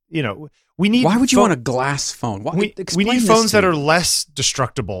things. We need. Why would you want a glass phone? We need phones that are less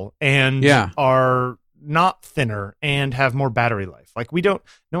destructible and are not thinner and have more battery life. Like no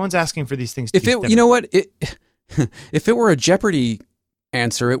one's asking for these things to be thinner. You know what? If it were a Jeopardy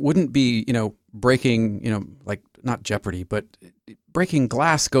answer, it wouldn't be, breaking, like not Jeopardy, but breaking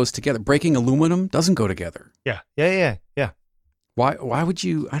glass goes together. Breaking aluminum doesn't go together. Yeah. Why would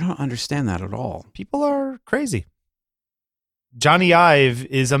you? I don't understand that at all. People are crazy. Johnny Ive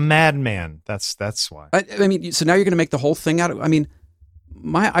is a madman. That's why. I mean, so now you're going to make the whole thing out of,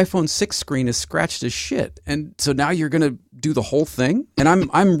 my iPhone 6 screen is scratched as shit. And so now you're going to do the whole thing? And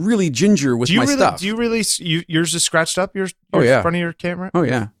I'm really ginger with my stuff. Do you really, yours is scratched up? Your front of your camera? Oh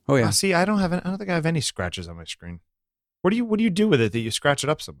yeah. See, I don't think I have any scratches on my screen. What do you do with it that you scratch it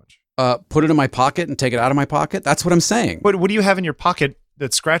up so much? Put it in my pocket and take it out of my pocket. That's what I'm saying. What do you have in your pocket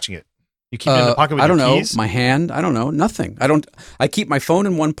that's scratching it? You keep it in the pocket with your keys? My hand. I don't know. Nothing. I keep my phone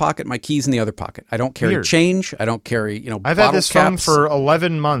in one pocket, my keys in the other pocket. I don't carry change. I don't carry, I've had this phone for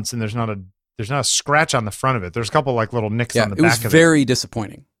 11 months and there's not a scratch on the front of it. There's a couple like little nicks on the back of it. It was very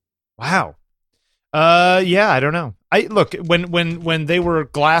disappointing. Wow. Yeah, I don't know. Look, when they were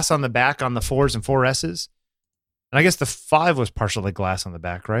glass on the back on the 4s and 4S's, and I guess the 5 was partially glass on the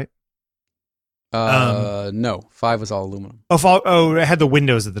back, right? No, 5 was all aluminum. It had the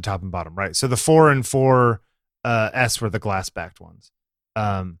windows at the top and bottom, right? So the 4 and 4S were the glass backed ones.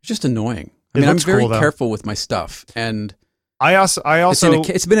 It's just annoying. I'm very careful with my stuff, and I also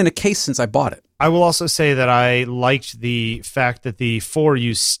it's been in a case since I bought it. I will also say that I liked the fact that the 4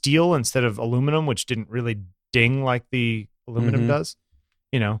 used steel instead of aluminum, which didn't really ding like the aluminum does.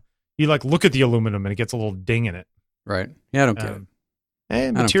 You look at the aluminum and it gets a little ding in it. Right. Yeah, I don't get it.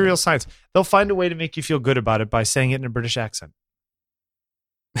 Material science. They'll find a way to make you feel good about it by saying it in a British accent.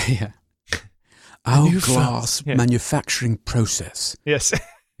 Yeah. hourglass manufacturing process. Yes.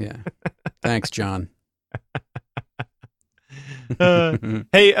 Yeah. Thanks, John.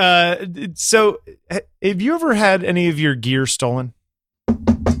 Hey, so have you ever had any of your gear stolen?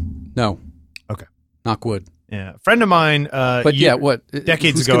 No. Okay. Knock wood. Yeah. A friend of mine, but yeah, what?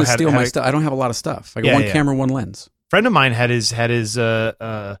 Decades Who's ago gonna had steal my stuff. I don't have a lot of stuff. I got one camera, one lens. Friend of mine had his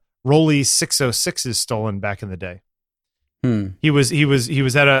Rollei 606s stolen back in the day. He was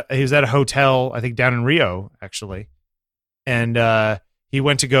at a hotel, I think down in Rio actually, and he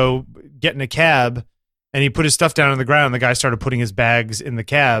went to go get in a cab, and he put his stuff down on the ground. The guy started putting his bags in the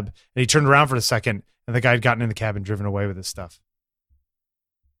cab, and he turned around for a second, and the guy had gotten in the cab and driven away with his stuff.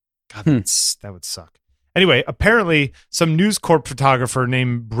 God, that would suck. Anyway, apparently some News Corp photographer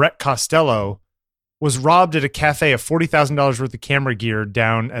named Brett Costello was robbed at a cafe of $40,000 worth of camera gear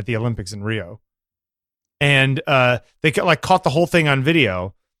down at the Olympics in Rio. And they caught the whole thing on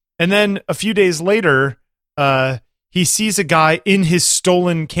video. And then a few days later, he sees a guy in his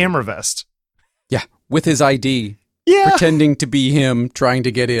stolen camera vest. Yeah, with his ID. Yeah. Pretending to be him trying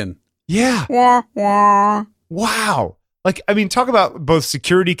to get in. Yeah. Wah, wah. Wow. Like, I mean, talk about both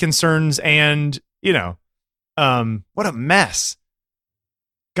security concerns and, what a mess.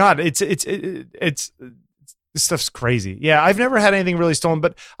 God, it's this stuff's crazy. Yeah, I've never had anything really stolen,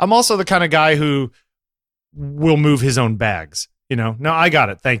 but I'm also the kind of guy who will move his own bags. No, I got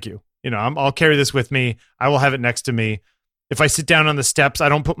it. Thank you. I'll carry this with me. I will have it next to me. If I sit down on the steps, I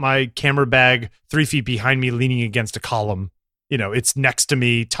don't put my camera bag 3 feet behind me, leaning against a column. It's next to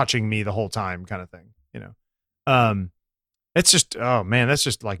me, touching me the whole time, kind of thing. It's just, oh man, that's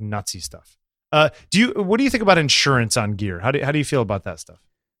just like nutsy stuff. What do you think about insurance on gear? How do you feel about that stuff?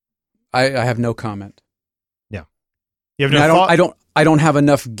 I have no comment. Yeah. You have no thought? I don't have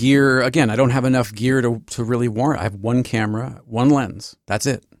enough gear. Again, I don't have enough gear to really warrant. I have one camera, one lens. That's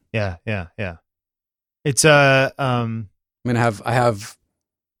it. Yeah. It's I have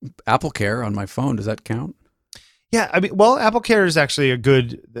Apple Care on my phone. Does that count? Yeah, I mean, well, Apple Care is actually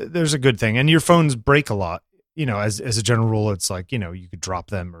there's a good thing. And your phones break a lot. As a general rule, it's like, you could drop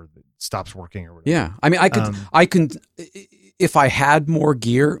them or it stops working or whatever. Yeah. I mean, I can, if I had more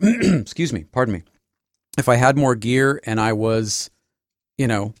gear, excuse me, pardon me. If I had more gear and I was,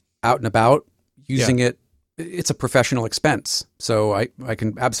 out and about using it, it's a professional expense. So I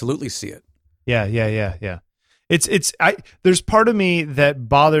can absolutely see it. Yeah. There's part of me that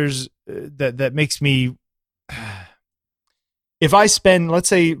bothers, that makes me, if I spend, let's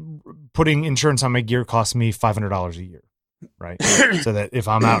say, putting insurance on my gear costs me $500 a year, right? So that if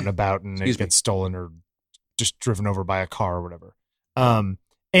I'm out and about and it gets stolen or just driven over by a car or whatever.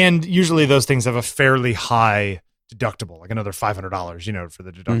 And usually those things have a fairly high deductible, like another $500, for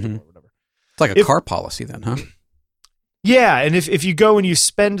the deductible or whatever. It's like a car policy then, huh? Yeah. And if you go and you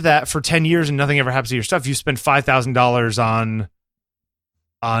spend that for 10 years and nothing ever happens to your stuff, you spend $5,000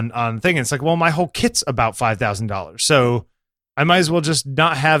 on thing. And it's like, well, my whole kit's about $5,000. So I might as well just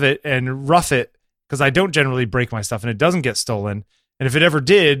not have it and rough it, because I don't generally break my stuff and it doesn't get stolen. And if it ever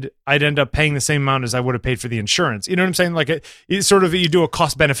did, I'd end up paying the same amount as I would have paid for the insurance. You know what I'm saying? Like it's sort of, you do a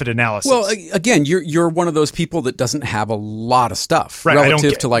cost benefit analysis. Well, again, you're one of those people that doesn't have a lot of stuff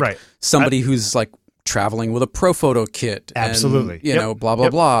relative to somebody who's like traveling with a Profoto kit. Absolutely. And, blah, blah,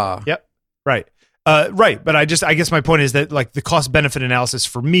 blah. Yep. Right. Right. But I guess my point is that like the cost benefit analysis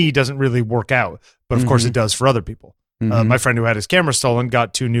for me doesn't really work out, but of course it does for other people. My friend who had his camera stolen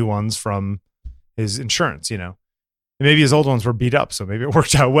got 2 new ones from his insurance, And maybe his old ones were beat up, so maybe it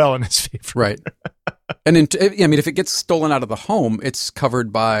worked out well in his favor. Right. And if it gets stolen out of the home, it's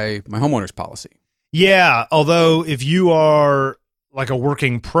covered by my homeowner's policy. Yeah, although if you are like a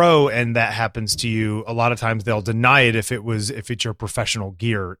working pro and that happens to you, a lot of times they'll deny it if it's your professional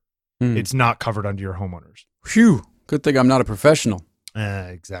gear. It's not covered under your homeowners. Phew. Good thing I'm not a professional.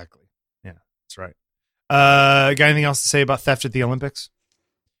 Exactly. Yeah, that's right. Got anything else to say about theft at the Olympics?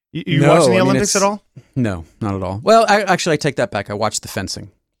 You watching the Olympics at all? No, not at all. Well, I take that back. I watched the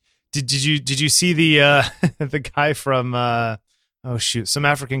fencing. Did you see the the guy from some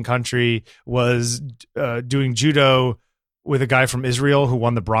African country was doing judo with a guy from Israel who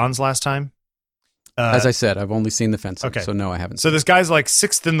won the bronze last time? As I said, I've only seen the fencing, so no, I haven't. So this guy's like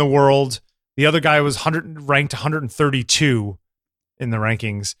 6th in the world. The other guy was ranked 132 in the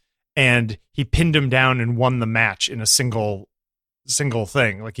rankings, and he pinned him down and won the match in a single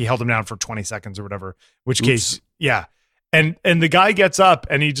thing. Like he held him down for 20 seconds or whatever, which case, yeah. And the guy gets up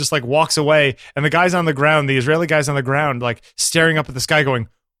and he just like walks away, and the guy's on the ground, the Israeli guy's on the ground, like staring up at the sky going,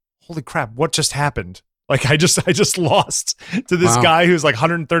 holy crap, what just happened? Like I just lost to this guy who's like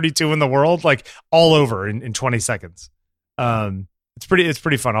 132 in the world, like all over in 20 seconds. It's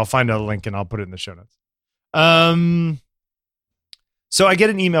pretty fun. I'll find a link and I'll put it in the show notes. So I get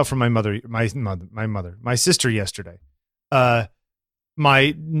an email from my sister yesterday.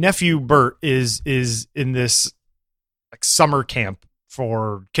 My nephew Bert is in this like summer camp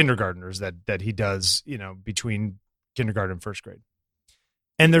for kindergartners that he does, between kindergarten and first grade.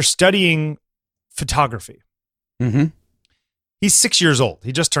 And they're studying photography. Mm-hmm. He's 6 years old.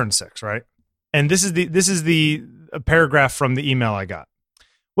 He just turned 6, right? And this is a paragraph from the email I got.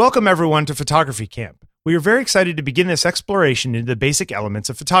 Welcome everyone to photography camp. We are very excited to begin this exploration into the basic elements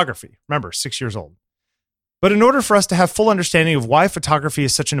of photography. Remember, 6 years old. But in order for us to have full understanding of why photography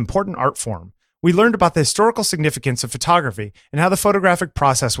is such an important art form, we learned about the historical significance of photography and how the photographic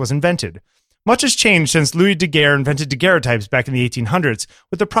process was invented. Much has changed since Louis Daguerre invented daguerreotypes back in the 1800s,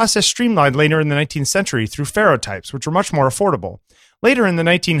 with the process streamlined later in the 19th century through ferrotypes, which were much more affordable. Later in the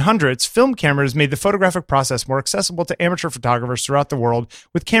 1900s, film cameras made the photographic process more accessible to amateur photographers throughout the world,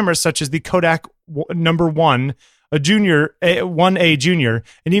 with cameras such as the Kodak number 1, a 1A Junior,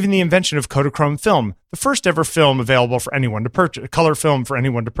 and even the invention of Kodachrome film, the first ever film available for anyone to purchase, color film for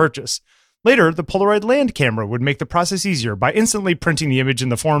anyone to purchase. Later, the Polaroid land camera would make the process easier by instantly printing the image in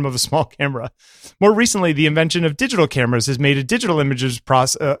the form of a small camera. More recently, the invention of digital cameras has made a digital images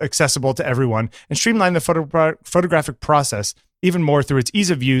accessible to everyone and streamlined the photographic process even more through its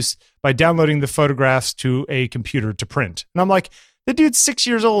ease of use by downloading the photographs to a computer to print. And I'm like, the dude's 6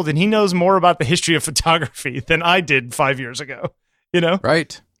 years old and he knows more about the history of photography than I did 5 years ago.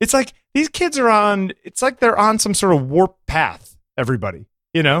 Right. It's like these kids they're on some sort of warp path, everybody,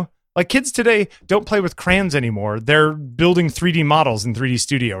 Like kids today don't play with crayons anymore. They're building 3D models in 3D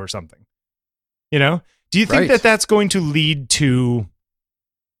Studio or something. Do you think that that's going to lead to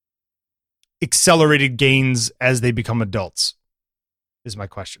accelerated gains as they become adults? Is my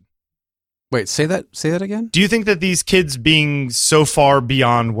question. Wait, say that again? Do you think that these kids being so far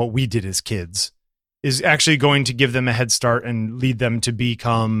beyond what we did as kids is actually going to give them a head start and lead them to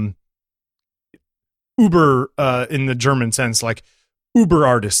become uber, in the German sense, like uber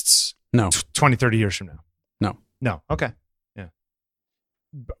artists? No. 20, 30 years from now? No. Okay. Yeah.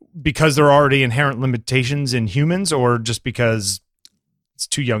 Because there are already inherent limitations in humans, or just because it's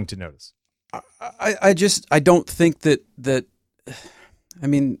too young to notice? I don't think that I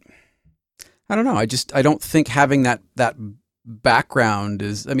mean, I don't know. I don't think having that background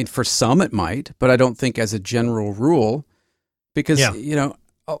is, I mean, for some it might, but I don't think as a general rule, because,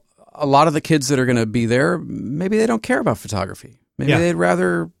 a lot of the kids that are going to be there, maybe they don't care about photography. Maybe they'd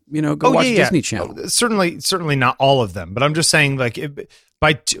rather, go watch Disney Channel. Oh, certainly not all of them, but I'm just saying, like,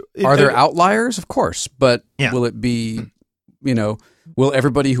 are there outliers? Of course, but will it be, will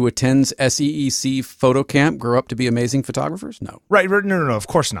everybody who attends SEEC photo camp grow up to be amazing photographers? No. Right. No, of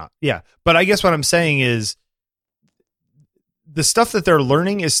course not. Yeah. But I guess what I'm saying is the stuff that they're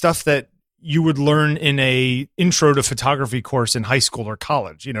learning is stuff that you would learn in a intro to photography course in high school or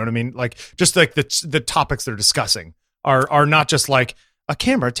college. You know what I mean? Like, just like the topics they're discussing are not just like a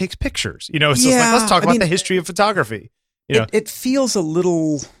camera takes pictures. It's just like, let's talk about the history of photography. It feels a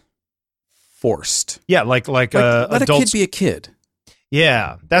little forced. Yeah. Like let adults, a kid be a kid.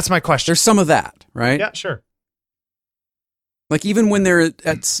 Yeah, that's my question. There's some of that, right? Yeah, sure. Like even when they're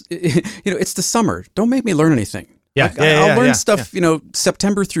it's the summer. Don't make me learn anything. Yeah, I'll learn stuff,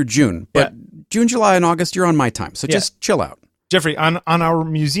 September through June, but June, July, and August, you're on my time. So just chill out. Jeffrey, on our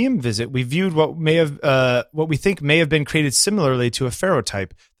museum visit, we viewed what we think may have been created similarly to a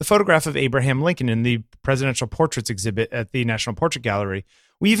ferrotype, the photograph of Abraham Lincoln in the Presidential Portraits exhibit at the National Portrait Gallery.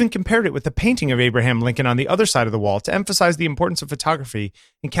 We even compared it with the painting of Abraham Lincoln on the other side of the wall to emphasize the importance of photography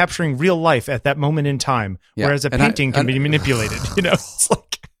in capturing real life at that moment in time, whereas a painting can be manipulated. It's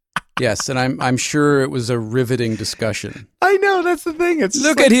like... Yes, and I'm sure it was a riveting discussion. I know, that's the thing. It's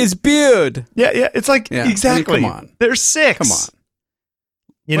look at his beard. Yeah, it's like exactly. I mean, come on, they're 6. Come on,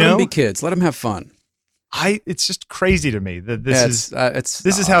 Let them be kids. Let them have fun. It's just crazy to me that this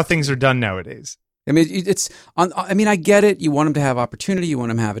is how things are done nowadays. I mean, I get it. You want them to have opportunity. You want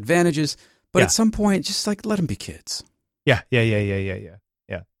them to have advantages. But at some point, just like let them be kids. Yeah.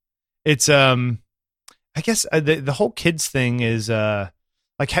 It's I guess the whole kids thing is how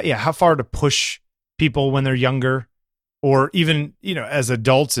far to push people when they're younger, or even as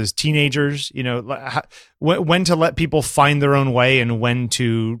adults, as teenagers. When to let people find their own way and when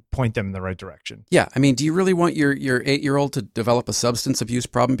to point them in the right direction. Yeah, I mean, do you really want your 8-year-old to develop a substance abuse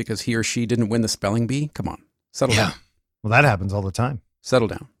problem because he or she didn't win the spelling bee? Come on, settle down. Well, that happens all the time. Settle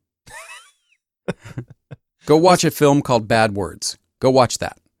down. Go watch a film called Bad Words. Go watch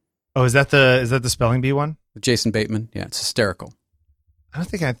that. Oh, is that the spelling bee one? With Jason Bateman. Yeah, it's hysterical. I don't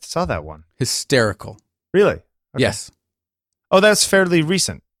think I saw that one. Hysterical. Really? Okay. Yes. Oh, that's fairly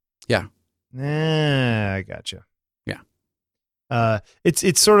recent. Yeah. I gotcha. Yeah.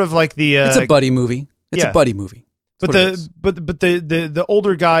 It's sort of like the. It's a buddy movie. It's a buddy movie. But the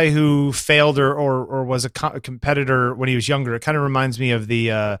older guy who failed or was a competitor when he was younger, it kind of reminds me of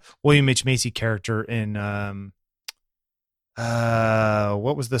the William H. Macy character in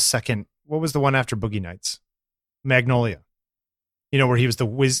what was the one after Boogie Nights? Magnolia. You know, where he was the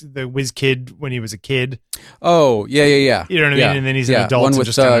whiz kid when he was a kid. Oh, yeah. You know what I mean? And then he's an adult. One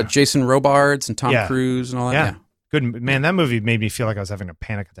with Jason Robards and Tom Cruise and all that. Yeah. Good. Man, that movie made me feel like I was having a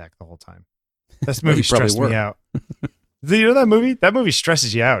panic attack the whole time. This movie stressed me out. You know that movie? That movie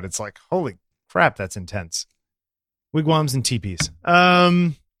stresses you out. It's like, holy crap, that's intense. Wigwams and teepees. What are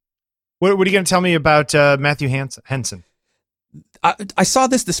you going to tell me about Matthew Henson? I saw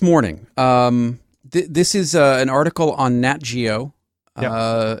this morning. This is an article on Nat Geo.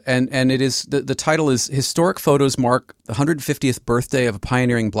 And it is the title is Historic Photos Mark the 150th Birthday of a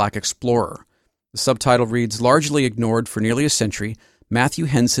Pioneering Black Explorer. The subtitle reads, Largely ignored for nearly a century, Matthew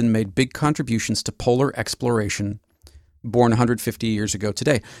Henson made big contributions to polar exploration, born 150 years ago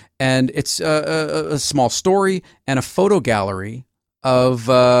today. And it's a small story and a photo gallery of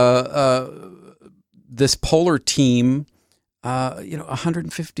this polar team,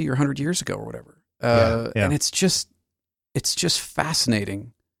 150 or 100 years ago or whatever. And it's just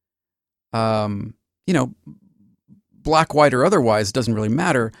fascinating. Black, white, or otherwise, doesn't really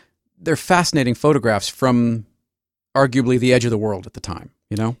matter. They're fascinating photographs from arguably the edge of the world at the time,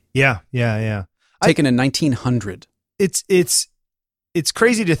 Yeah. Taken in 1900. It's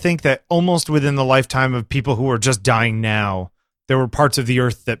crazy to think that almost within the lifetime of people who are just dying now, there were parts of the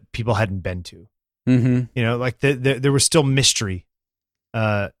earth that people hadn't been to. Mm-hmm. Like there was still mystery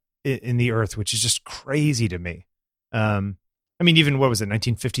in the earth, which is just crazy to me. Even what was it,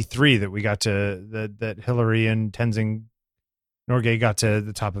 1953 that we got to that Hillary and Tenzing Norgay got to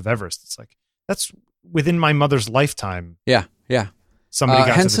the top of Everest. It's like, that's within my mother's lifetime. Yeah. Somebody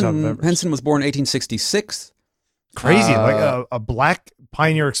got to the top of Everest. Henson was born in 1866. Crazy, like a black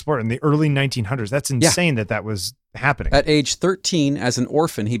pioneer explorer in the early 1900s. That's insane that was happening. At age 13, as an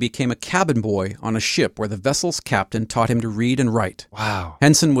orphan, he became a cabin boy on a ship where the vessel's captain taught him to read and write. Wow.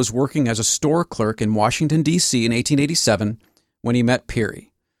 Henson was working as a store clerk in Washington, D.C. in 1887 when he met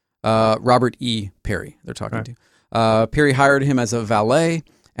Peary. Robert E. Peary, they're talking to. Peary hired him as a valet,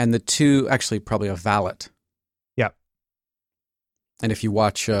 and the two, actually probably a valet. Yeah. And if you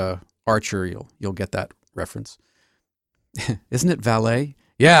watch Archer, you'll get that reference. Isn't it valet?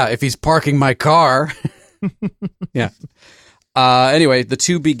 Yeah, if he's parking my car. Yeah. Anyway, the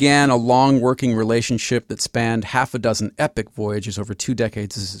two began a long working relationship that spanned half a dozen epic voyages over 2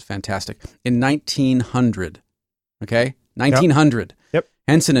 decades. This is fantastic. In 1900, okay? 1900. Yep.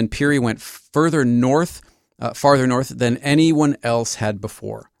 Henson and Peary went farther north than anyone else had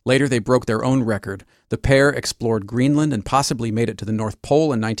before. Later, they broke their own record. The pair explored Greenland and possibly made it to the North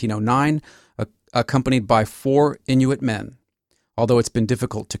Pole in 1909, accompanied by 4 Inuit men. Although it's been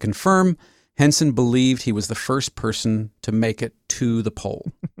difficult to confirm, Henson believed he was the first person to make it to the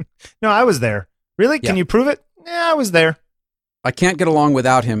pole. No, I was there. Really? Yeah. Can you prove it? Yeah, I was there. I can't get along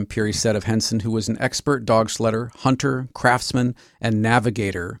without him, Peary said of Henson, who was an expert dog sledder, hunter, craftsman, and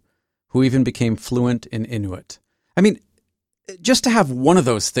navigator, who even became fluent in Inuit. I mean, just to have one of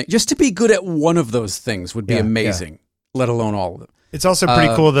those things, just to be good at one of those things would be amazing, let alone all of them. It's also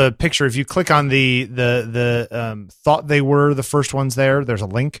pretty cool, the picture. If you click on the thought they were the first ones there's a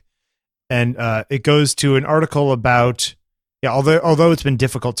link, and it goes to an article about, although it's been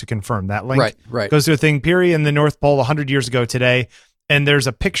difficult to confirm, that link right. goes to a thing, Peary in the North Pole 100 years ago today, and there's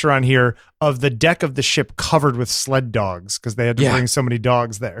a picture on here of the deck of the ship covered with sled dogs because they had to bring so many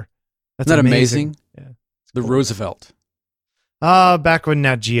dogs there. That's Isn't that amazing? Yeah. The cool. Roosevelt. Back when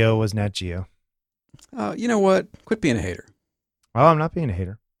Nat Geo was Nat Geo. You know what? Quit being a hater. Well, I'm not being a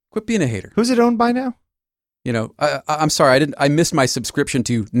hater. Quit being a hater. Who's it owned by now? I'm sorry. I missed my subscription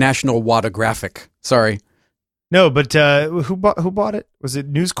to National Watergraphic. Sorry. No, but who bought it? Was it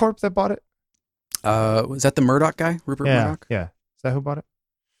News Corp that bought it? Was that the Murdoch guy, Rupert Murdoch? Yeah. Is that who bought it?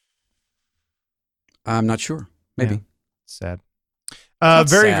 I'm not sure. Maybe. Yeah. Sad.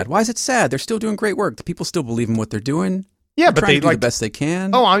 Very sad. Why is it sad? They're still doing great work. The people still believe in what they're doing. Yeah, but they do the best they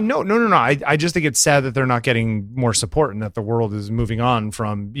can. Oh, no. I just think it's sad that they're not getting more support and that the world is moving on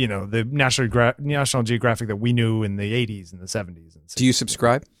from, the National Geographic that we knew in the 80s and the 70s. And 60s. Do you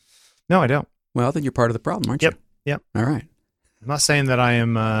subscribe? No, I don't. Well, then you're part of the problem, aren't you? Yep. All right. I'm not saying that I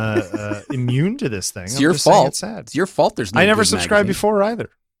am immune to this thing. It's your fault. It's sad. It's your fault. There's no I never subscribed before either.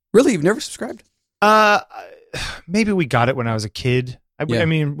 Really? You've never subscribed? Maybe we got it when I was a kid. I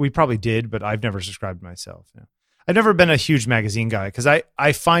mean, we probably did, but I've never subscribed myself. Yeah. I've never been a huge magazine guy because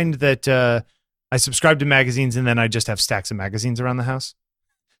I find that I subscribe to magazines and then I just have stacks of magazines around the house.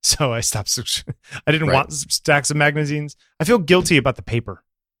 So I stopped. I didn't want stacks of magazines. I feel guilty about the paper,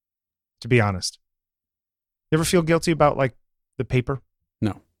 to be honest. You ever feel guilty about like the paper?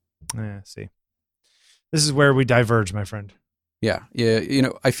 No. See. This is where we diverge, my friend. Yeah.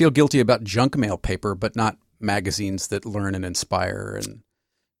 I feel guilty about junk mail paper, but not magazines that learn and inspire and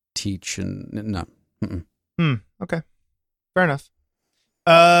teach and no. Okay. Fair enough.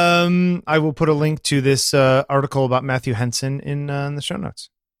 I will put a link to this article about Matthew Henson in the show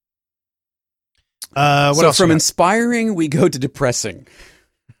notes. What else? From inspiring, we go to depressing.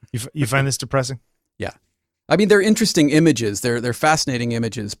 You find this depressing? Yeah. I mean, they're interesting images. They're fascinating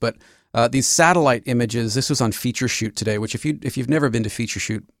images, but these satellite images, this was on Feature Shoot today, which if you've never been to Feature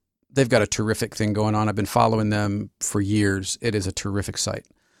Shoot, they've got a terrific thing going on. I've been following them for years. It is a terrific site.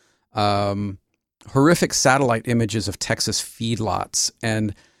 Horrific satellite images of Texas feedlots.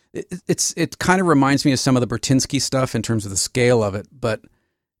 And it kind of reminds me of some of the Bertinsky stuff in terms of the scale of it, but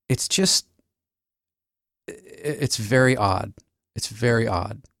it's very odd. It's very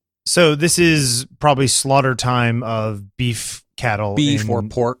odd. So this is probably slaughter time of beef cattle. Or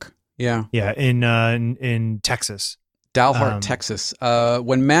pork. Yeah. Yeah. In Texas. Dalhart, Texas.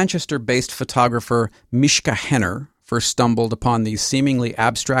 When Manchester-based photographer Mishka Henner first stumbled upon these seemingly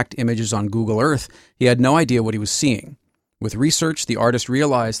abstract images on Google Earth, he had no idea what he was seeing. With research, the artist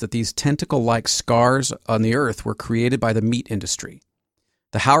realized that these tentacle-like scars on the Earth were created by the meat industry.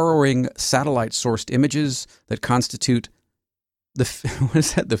 The harrowing satellite-sourced images that constitute the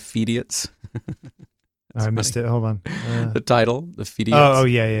Fediots? I missed it. Hold on. The title, the Fediots. Oh,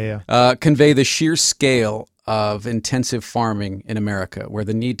 yeah. Convey the sheer scale of intensive farming in America, where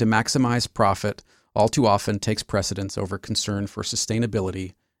the need to maximize profit all too often takes precedence over concern for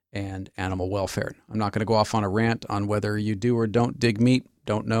sustainability and animal welfare. I'm not going to go off on a rant on whether you do or don't dig meat,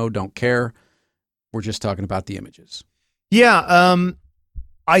 don't know, don't care. We're just talking about the images. Yeah,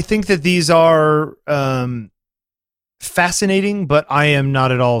 I think that these are fascinating, but I am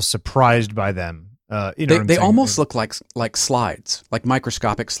not at all surprised by them. They almost look like slides, like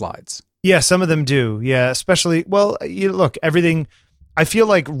microscopic slides. Yeah, some of them do. Yeah, especially, look, everything. I feel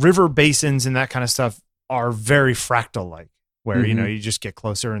like river basins and that kind of stuff are very fractal-like, where, you just get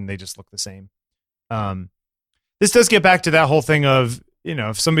closer and they just look the same. This does get back to that whole thing of,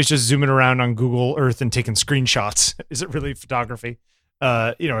 if somebody's just zooming around on Google Earth and taking screenshots, is it really photography?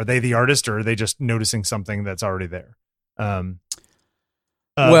 Are they the artist or are they just noticing something that's already there? But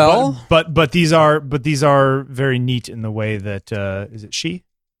these are very neat in the way that, is it she?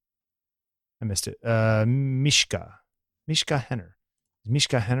 I missed it. Mishka Henner. Is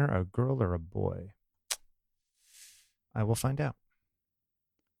Mishka Henner a girl or a boy? I will find out.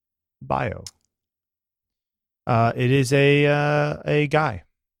 Bio. It is a guy,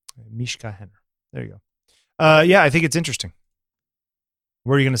 Mishka Henner. There you go. Yeah, I think it's interesting.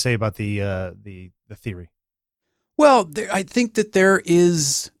 What are you going to say about the theory? Well, I think that there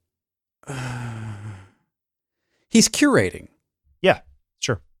is. He's curating. Yeah,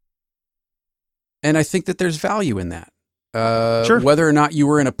 sure. And I think that there's value in that. Sure. Whether or not you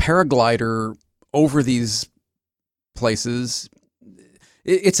were in a paraglider over these places,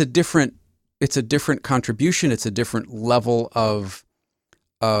 it's a different contribution. It's a different level of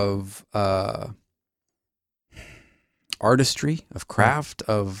artistry, of craft,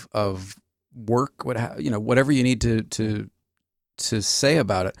 of work, whatever you need to say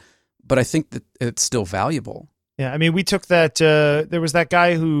about it. But I think that it's still valuable. Yeah, I mean, we took that. There was that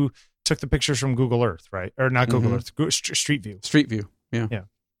guy who took the pictures from Google Earth, right? Or not Google Earth, Street View. Street View. Yeah. Yeah.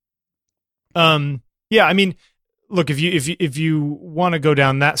 Yeah. I mean, look, if you want to go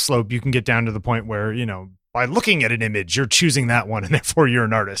down that slope, you can get down to the point where, by looking at an image, you're choosing that one, and therefore you're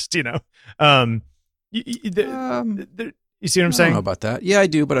an artist. You see what I'm saying? I don't know about that. Yeah, I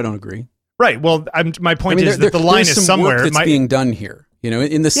do, but I don't agree. Right. Well, my point is that the line is somewhere. Work that's being done here.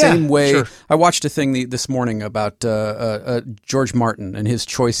 In the same way, sure. I watched a thing this morning about George Martin and his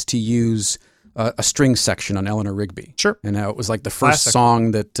choice to use a string section on Eleanor Rigby. Sure. And how it was like the first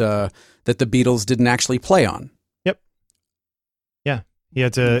song that the Beatles didn't actually play on. Yep. Yeah. He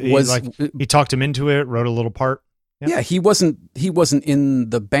had to. He talked him into it. Wrote a little part. Yep. Yeah. He wasn't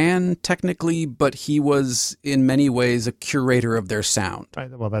in the band technically, but he was in many ways a curator of their sound. Right.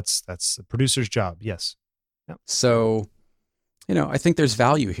 Well, that's the producer's job. Yes. Yep. So. I think there's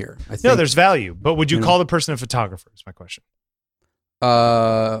value here. No, there's value. But would you call the person a photographer is my question.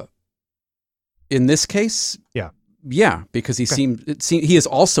 In this case? Yeah. Yeah, because he he is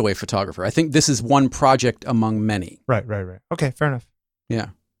also a photographer. I think this is one project among many. Right. Okay, fair enough.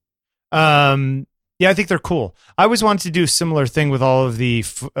 Yeah. Yeah, I think they're cool. I always wanted to do a similar thing with all of the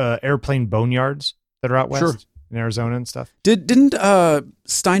airplane boneyards that are out west Sure. in Arizona and stuff. Didn't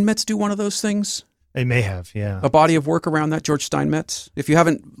Steinmetz do one of those things? They may have, yeah. A body of work around that, George Steinmetz? If you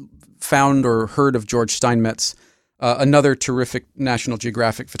haven't found or heard of George Steinmetz, another terrific National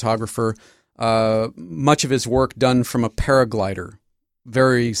Geographic photographer, much of his work done from a paraglider,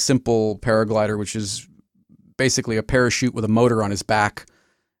 very simple paraglider, which is basically a parachute with a motor on his back,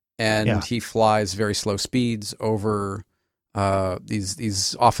 and he flies very slow speeds over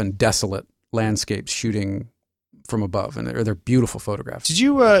these often desolate landscapes, shooting from above, and they're beautiful photographs. Did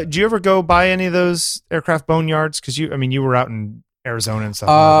you ever go by any of those aircraft boneyards? Because you were out in Arizona and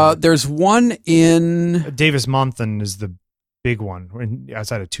stuff. There's one in Davis Monthan is the big one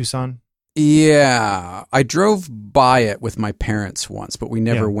outside of Tucson. Yeah, I drove by it with my parents once, but we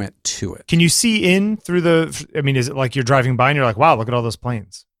never went to it. Can you see in through the? I mean, is it like you're driving by and you're like, wow, look at all those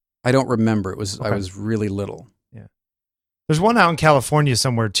planes? I don't remember. It was Okay. I was really little. Yeah, there's one out in California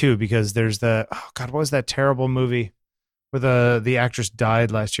somewhere too, because there's what was that terrible movie where the actress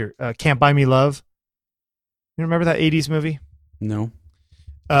died last year? Can't Buy Me Love. You remember that '80s movie? No,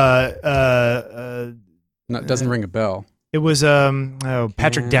 No, it doesn't ring a bell. It was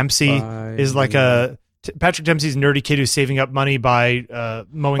Patrick Dempsey is like Patrick Dempsey's nerdy kid who's saving up money by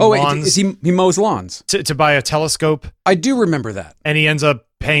mowing lawns. He mows lawns to buy a telescope. I do remember that. And he ends up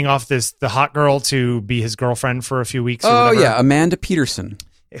paying off the hot girl to be his girlfriend for a few weeks. Or whatever, yeah, Amanda Peterson,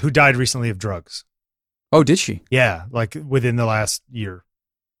 who died recently of drugs. Oh, did she? Yeah, like within the last year.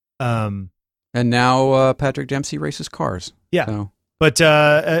 And now Patrick Dempsey races cars. Yeah, so. But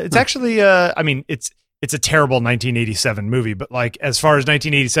it's actually I mean it's a terrible 1987 movie, but like as far as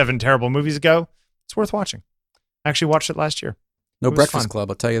 1987 terrible movies go, it's worth watching. I actually watched it last year. No Breakfast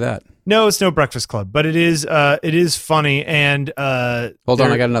Club, I'll tell you that. No, it's no Breakfast Club, but it is funny and hold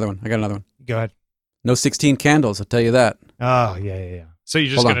on, I got another one. Go ahead. No 16 Candles, I'll tell you that. Oh, yeah. So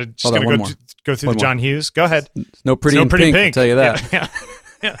you're just gonna go through One the John more. Hughes? Go ahead. No Pretty in Pink, I'll tell you that.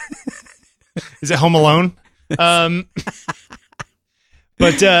 Yeah. Is it Home Alone?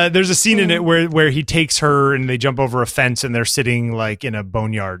 But there's a scene in it where he takes her and they jump over a fence and they're sitting like in a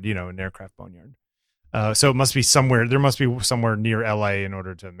boneyard, an aircraft boneyard. So it must be somewhere. There must be somewhere near LA in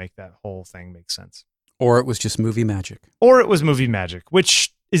order to make that whole thing make sense. Or it was just movie magic. Or it was movie magic,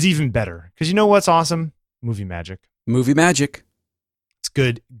 which is even better. Because you know what's awesome? Movie magic. Movie magic. It's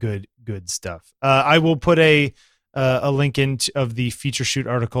good stuff. I will put a link of the feature shoot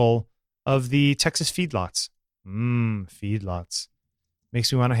article of the Texas feedlots. Feedlots.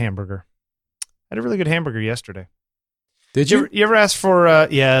 Makes me want a hamburger. I had a really good hamburger yesterday. Did you? You ever ask for,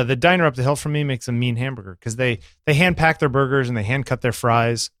 the diner up the hill from me makes a mean hamburger because they hand pack their burgers and they hand cut their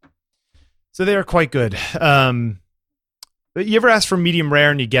fries. So they are quite good. But you ever ask for medium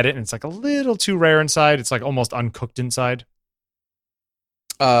rare and you get it and it's like a little too rare inside? It's like almost uncooked inside.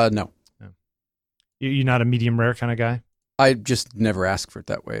 No. You're not a medium rare kind of guy? I just never ask for it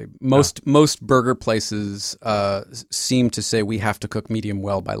that way. Most burger places seem to say we have to cook medium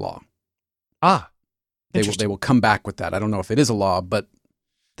well by law. They will come back with that. I don't know if it is a law, but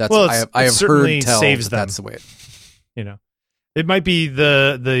that's I have heard tell saves that that's the way. It might be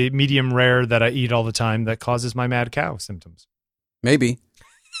the medium rare that I eat all the time that causes my mad cow symptoms. Maybe.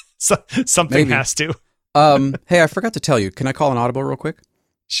 Something has to. Hey, I forgot to tell you. Can I call an audible real quick?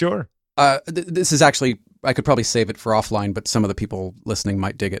 Sure. This is actually, I could probably save it for offline, but some of the people listening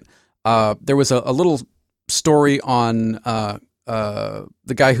might dig it. There was a little story on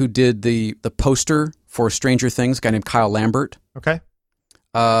the guy who did the poster for Stranger Things, a guy named Kyle Lambert. Okay.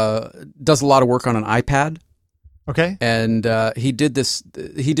 Does a lot of work on an iPad. Okay. And he did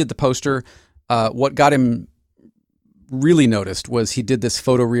the poster. What got him really noticed was he did this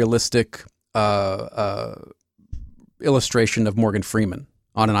photorealistic illustration of Morgan Freeman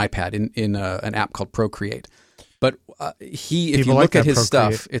on an iPad in an app called Procreate. But if you look at his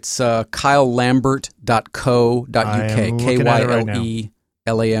stuff, it's kylelambert.co.uk,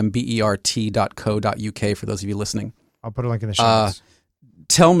 KYLELAMBERT.co.uk for those of you listening. I'll put a link in the show notes.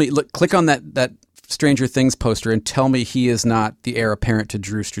 Tell me, click on that Stranger Things poster and tell me he is not the heir apparent to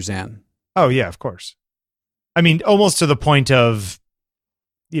Drew Struzan. Oh yeah, of course. I mean, almost to the point of,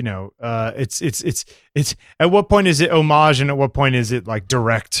 it's at what point is it homage and at what point is it like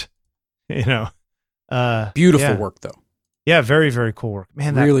direct, Beautiful work though. Yeah, very, very cool work.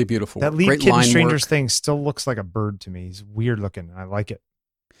 Man, really beautiful. That lead kid in Stranger Things still looks like a bird to me. He's weird looking. I like it.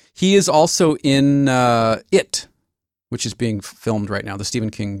 He is also in It, which is being filmed right now. The Stephen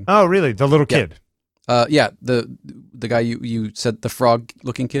King. Oh, really? The little kid. The guy you said, the frog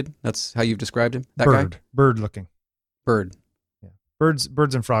looking kid. That's how you've described him. That bird. guy. Bird looking. Bird. Yeah.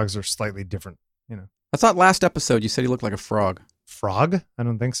 Birds and frogs are slightly different I thought last episode you said he looked like a frog. Frog? I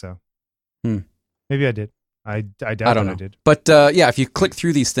don't think so. Maybe I did. I doubt I don't know. I did. But yeah, if you click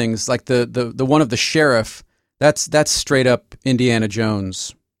through these things, like the one of the sheriff, that's straight up Indiana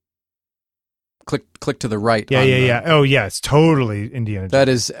Jones. Click to the right. Yeah. Oh, yeah, it's totally Indiana Jones. That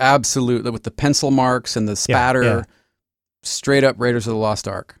is absolute, with the pencil marks and the spatter, Yeah. straight up Raiders of the Lost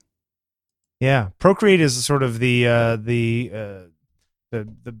Ark. Yeah, Procreate is sort of the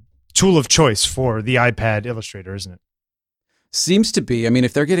tool of choice for the iPad Illustrator, isn't it? Seems to be. I mean,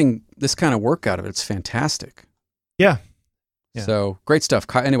 if they're getting this kind of work out of it, it's fantastic. Yeah. So great stuff.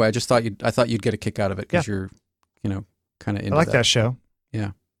 Anyway, I thought you'd get a kick out of it because you're, kind of into I like that show.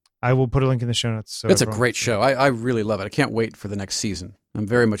 Yeah. I will put a link in the show notes. So it's a great show. I really love it. I can't wait for the next season. I'm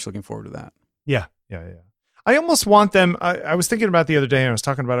very much looking forward to that. Yeah. I almost want them. I was thinking about the other day, and I was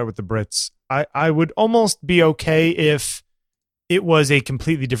talking about it with the Brits. I would almost be okay if it was a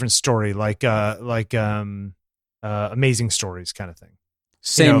completely different story, like Amazing Stories kind of thing.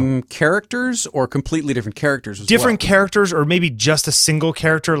 Same characters or completely different characters? Different characters, or maybe just a single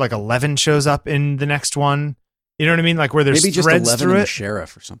character, like 11 shows up in the next one. You know what I mean? Like where there's maybe just threads 11 through and it. the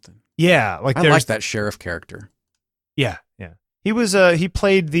sheriff or something. Yeah, like I like that sheriff character. Yeah. He was he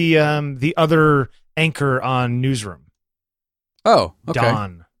played the other anchor on Newsroom. Oh, okay.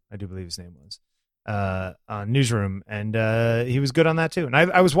 Don, I do believe his name was on Newsroom, and he was good on that too. And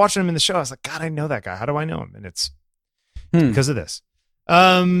I was watching him in the show. I was like, God, I know that guy. How do I know him? And it's because of this.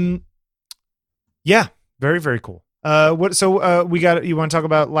 Yeah, very, very cool. We got. You want to talk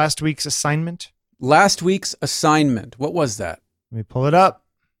about last week's assignment? Last week's assignment. What was that? Let me pull it up.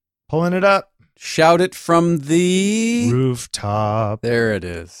 Pulling it up. Shout it from the rooftop. There it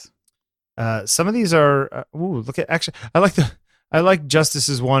is. Some of these are. Look at actually. I like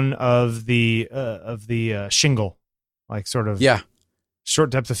Justice's one of the shingle, like sort of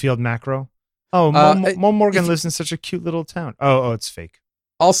short depth of field macro. Oh, Mo Morgan lives in such a cute little town. Oh, it's fake.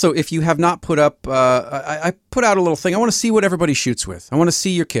 Also, if you have not put up, I put out a little thing. I want to see what everybody shoots with. I want to see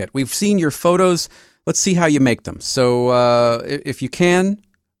your kit. We've seen your photos. Let's see how you make them. So if you can,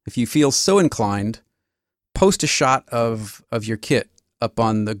 if you feel so inclined, post a shot of your kit up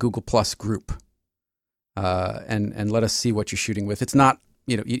on the Google Plus group, and let us see what you're shooting with. It's not,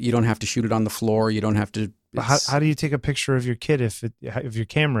 you don't have to shoot it on the floor. You don't have to. How do you take a picture of your kit if your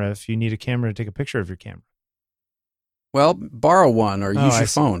camera? If you need a camera to take a picture of your camera. Well, borrow one or use your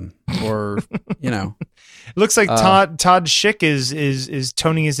phone, or It looks like Todd Schick is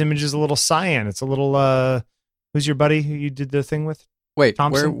toning his images a little cyan. It's a little. Who's your buddy who you did the thing with? Wait,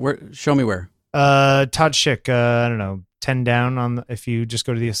 Thompson? where? Show me where. Todd Schick. I don't know. 10 down if you just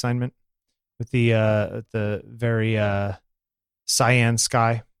go to the assignment with the very cyan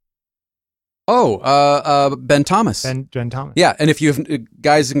sky. Oh, Ben Thomas. Ben Thomas. Yeah, and if you have,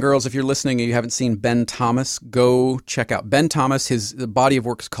 guys and girls, if you're listening and you haven't seen Ben Thomas, go check out Ben Thomas. His body of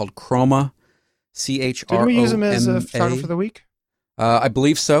work is called Chroma, CHROMA. Didn't we use him as a photographer of the week? I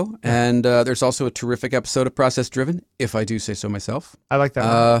believe so. And there's also a terrific episode of Process Driven, if I do say so myself. I like that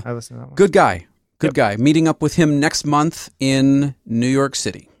one. I listen to that one. Good guy. Good guy. Meeting up with him next month in New York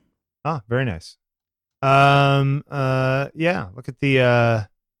City. Ah, very nice. Yeah, look at the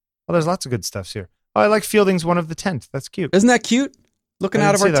there's lots of good stuffs here. Oh, I like Fielding's one of the tent. That's cute. Isn't that cute? Looking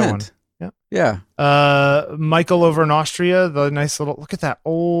out of our tent. Yeah. Michael over in Austria, the nice little, look at that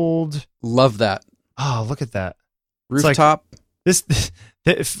old. Love that. Oh, look at that. Rooftop.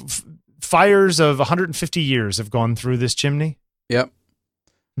 Like fires of 150 years have gone through this chimney. Yep.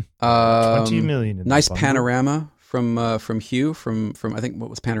 20 million. Nice panorama from Hugh from I think what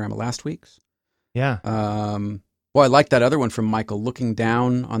was panorama last week's. Yeah. Well, I like that other one from Michael, looking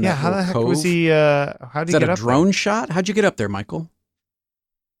down on that. Yeah, how the heck cove. was he? How did he get up? Is that a drone shot? How'd you get up there, Michael?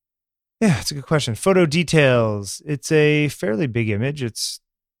 Yeah, it's a good question. Photo details. It's a fairly big image. It's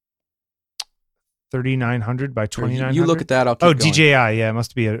 3,900 by 2,900. You look at that. I'll keep going. DJI. Yeah, it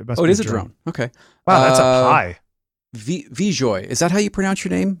must be a. It is a drone. Okay. Wow, that's up high. Vjoy. Is that how you pronounce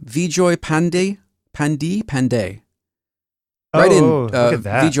your name? Vjoy Pandey. Pandey. Right look at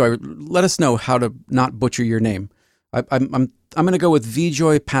that. Vjoy. Let us know how to not butcher your name. I'm going to go with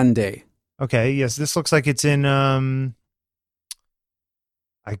Vjoy Pandey. Okay. Yes, this looks like it's in. I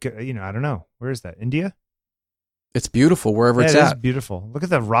don't know. Where is that? India? It's beautiful wherever it's at. It's beautiful. Look at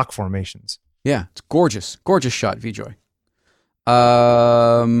the rock formations. Yeah, it's gorgeous. Gorgeous shot, Vjoy.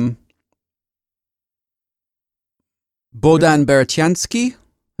 Bohdan Beretiansky.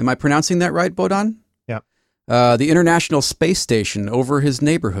 Am I pronouncing that right, Bohdan? Yeah. The International Space Station over his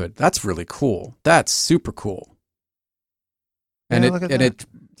neighborhood. That's really cool. That's super cool. And look at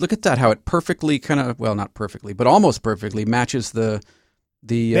look at that, how it perfectly not perfectly, but almost perfectly matches the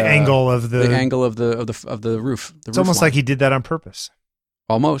the angle of the angle of the roof. It's almost like he did that on purpose.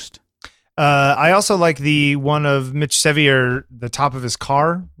 Almost. I also like the one of Mitch Sevier, the top of his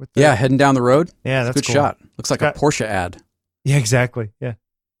car. With the, heading down the road. Yeah, that's good cool. shot. Looks like a Porsche ad. Yeah, exactly. Yeah,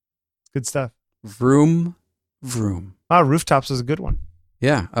 good stuff. Vroom, vroom. Wow, Rooftops was a good one.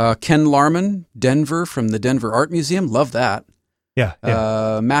 Yeah, Ken Larman, Denver, from the Denver Art Museum. Love that. Yeah.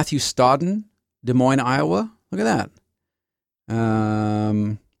 Matthew Stodden, Des Moines, Iowa. Look at that.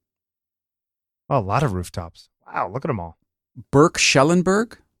 A lot of rooftops. Wow, look at them all. Burke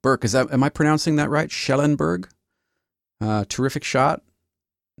Schellenberg. Burke, am I pronouncing that right? Schellenberg. Terrific shot.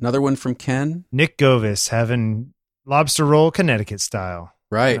 Another one from Ken. Nick Govis having lobster roll Connecticut style.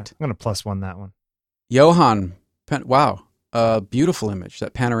 Right. I'm going to +1 that one. Johan. Wow. Beautiful image,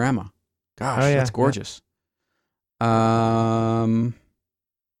 that panorama. Gosh, that's gorgeous. Yeah,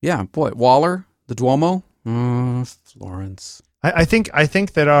 boy. Waller, the Duomo. Florence. I think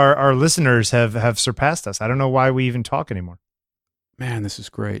that our listeners have surpassed us. I don't know why we even talk anymore. Man, this is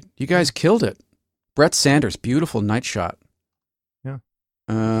great. You guys killed it. Brett Sanders, beautiful night shot. Yeah.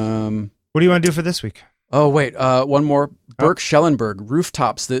 What do you want to do for this week? Oh, wait. One more. Burke Schellenberg,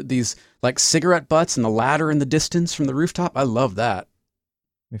 rooftops. These like cigarette butts and the ladder in the distance from the rooftop. I love that.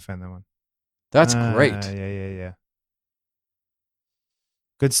 Let me find that one. That's great. Yeah.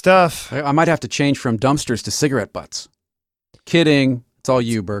 Good stuff. I might have to change from dumpsters to cigarette butts. Kidding. It's all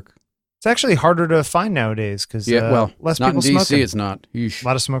you, Burke. It's actually harder to find nowadays because less not people in DC. smoking. It's not. Yeesh. A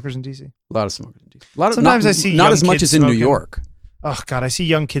lot of smokers in DC. A lot of smokers in DC. Sometimes I see not young as much kids as in smoking. New York. Oh God, I see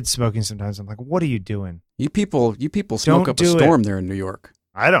young kids smoking sometimes. I'm like, what are you doing? You people smoke up a storm there in New York.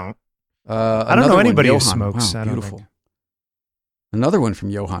 I don't. I don't know anybody who smokes. Wow, beautiful. Another one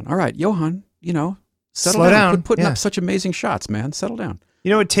from Johan. All right, Johan. Settle Slow down. down. Putting up such amazing shots, man. Settle down.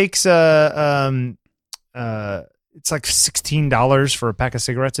 It takes it's like $16 for a pack of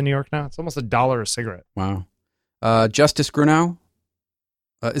cigarettes in New York now. It's almost $1 a cigarette. Wow. Justice Grunau.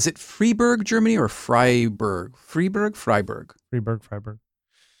 Is it Freiburg, Germany, or Freiburg? Freiburg. Freiburg.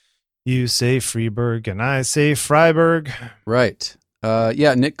 You say Freiburg, and I say Freiburg. Right.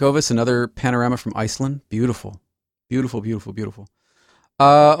 Nick Govis, another panorama from Iceland. Beautiful. Beautiful, beautiful, beautiful.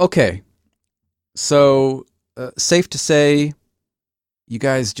 Okay. So, safe to say, you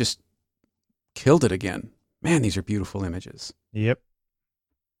guys just killed it again. Man, these are beautiful images. Yep.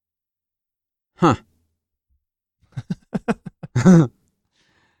 Huh.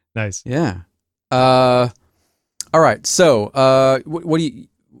 Nice. Yeah. All right. So, what do you?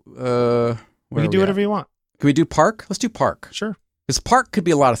 We can do whatever you want. Can we do park? Let's do park. Sure. Because park could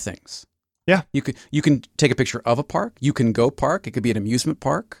be a lot of things. Yeah. You can take a picture of a park. You can go park. It could be an amusement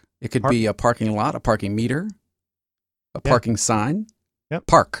park. It could be a parking lot, a parking meter, a parking sign. Yep.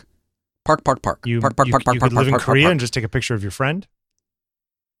 Park. Park. You park. could live in Korea and just take a picture of your friend.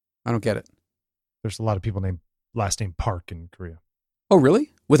 I don't get it. There's a lot of people named last name Park in Korea. Oh,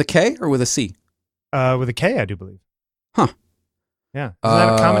 really? With a K or with a C? With a K, I do believe. Huh. Yeah. Isn't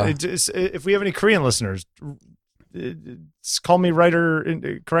that a comment? If we have any Korean listeners, call me right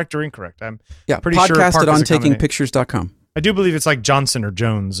or correct or incorrect. I'm pretty sure podcast Park at is a common name. ontakingpictures.com. I do believe it's like Johnson or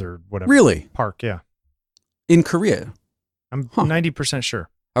Jones or whatever. Really? Park, yeah. In Korea? I'm 90% sure.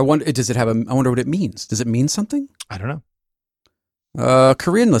 I wonder what it means. Does it mean something? I don't know.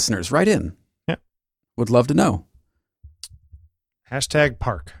 Korean listeners, write in. Yeah. Would love to know. Hashtag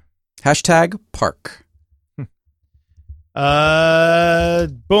Park. Hashtag Park.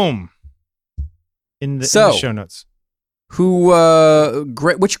 Boom. In the show notes.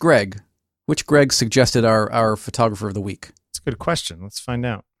 Which Greg? Which Greg suggested our photographer of the week? It's a good question. Let's find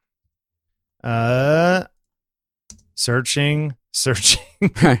out. Searching.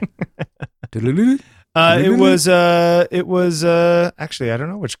 Right. It was actually, I don't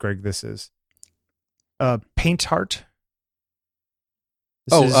know which Greg this is. Paint Heart.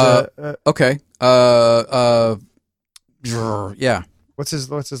 Okay. Yeah. What's his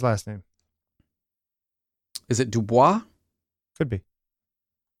last name? Is it Dubois? Could be.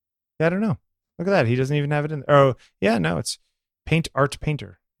 Yeah, I don't know. Look at that. He doesn't even have it in there. Oh, yeah, no, it's Paint Art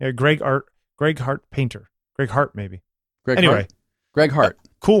Painter. Yeah, Greg Hart Painter. Greg Hart, maybe. Greg Hart.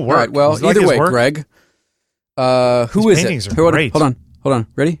 Cool work. All right, well, either way, Greg. Who his is paintings it? Are great. Hold on.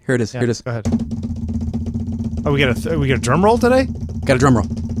 Ready? Here it is. Yeah, go ahead. Oh, we got a drum roll today? Got a drum roll.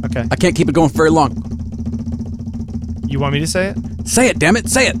 Okay. I can't keep it going for very long. You want me to say it? Say it, damn it.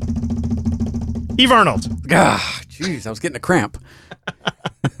 Say it. Eve Arnold. Ah, jeez, I was getting a cramp.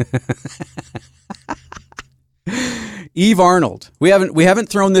 Eve Arnold. We haven't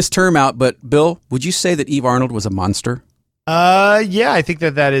thrown this term out, but Bill, would you say that Eve Arnold was a monster? Yeah, I think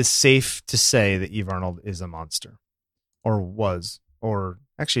that is safe to say that Eve Arnold is a monster, or was. Or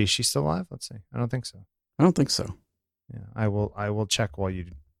actually, is she still alive? Let's see. I don't think so. I don't think so. Yeah, I will check while you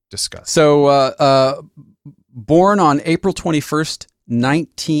discuss. So, born on April 21st,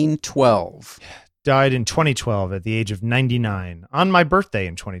 1912. Died in 2012 at the age of 99 on my birthday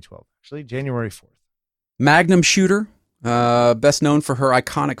in 2012. Actually, January 4th. Magnum shooter, best known for her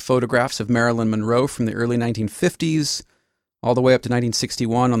iconic photographs of Marilyn Monroe from the early 1950s all the way up to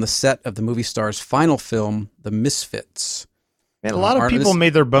 1961 on the set of the movie star's final film, The Misfits. Man, a lot of people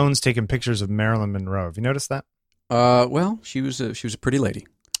made their bones taking pictures of Marilyn Monroe. Have you noticed that? Well, she was a pretty lady.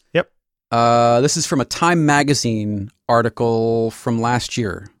 Yep. This is from a Time magazine article from last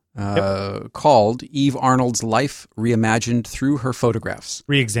year called Eve Arnold's Life Reimagined Through Her Photographs.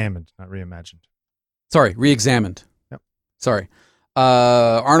 Re-examined, not reimagined. Sorry, re-examined. Yep. Sorry.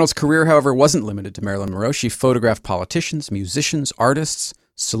 Arnold's career, however, wasn't limited to Marilyn Monroe. She photographed politicians, musicians, artists,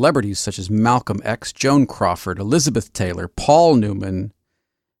 celebrities such as Malcolm X, Joan Crawford, Elizabeth Taylor, Paul Newman,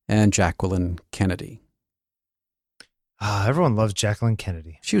 and Jacqueline Kennedy. Everyone loves Jacqueline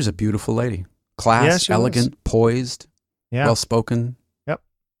Kennedy. She was a beautiful lady. Class, elegant, poised, well-spoken. Yep.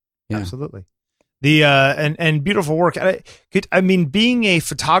 Yeah. Absolutely. The and beautiful work. I mean, being a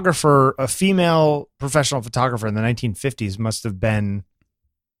photographer, a female professional photographer in the 1950s must have been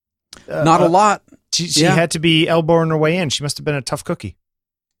not a lot. She had to be elbowing her way in. She must have been a tough cookie.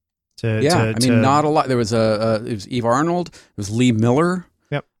 Not a lot. There was it was Eve Arnold. It was Lee Miller.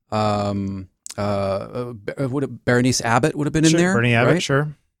 Yep. Berenice Abbott would have been in there. Bernie Abbott, right?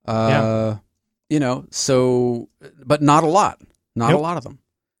 sure. So, but not a lot. Not a lot of them.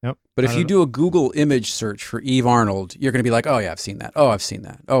 Nope. But if you do a Google image search for Eve Arnold, you're going to be like, oh yeah, I've seen that. Oh, I've seen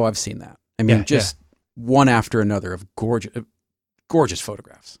that. Oh, I've seen that. I mean, one after another of gorgeous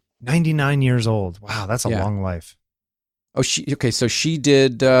photographs. 99 years old. Wow, that's a long life. Oh, so she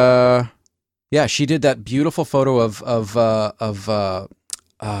did. She did that beautiful photo of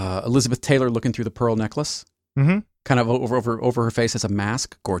Elizabeth Taylor looking through the pearl necklace, kind of over her face as a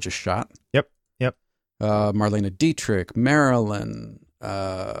mask. Gorgeous shot. Yep. Marlene Dietrich, Marilyn.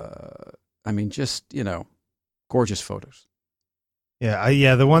 I mean, just gorgeous photos.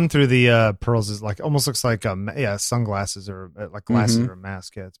 Yeah. The one through the pearls is almost looks like sunglasses or like glasses or a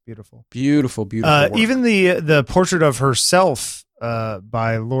mask. Yeah, it's beautiful. Beautiful work. Even the portrait of herself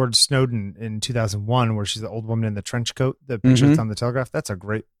by Lord Snowdon in 2001, where she's the old woman in the trench coat. The picture that's on the Telegraph. That's a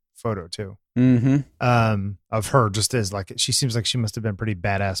great photo too. Of her, just as she seems like she must have been a pretty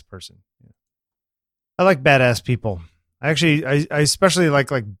badass person. Yeah. I like badass people. I especially like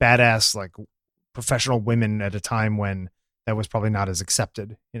badass professional women at a time when that was probably not as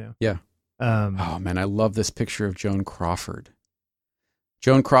accepted, Yeah. Oh man, I love this picture of Joan Crawford.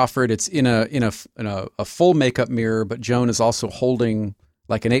 Joan Crawford, it's in a full makeup mirror, but Joan is also holding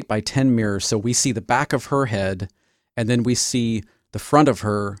like an 8x10 mirror, so we see the back of her head, and then we see the front of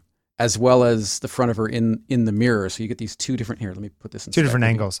her as well as the front of her in the mirror. So you get these two different. Here, let me put this in two different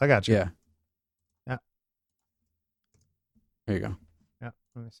angles. I got you. Yeah. There you go. Yeah.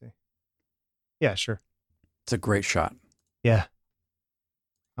 Let me see. Yeah, sure. It's a great shot. Yeah.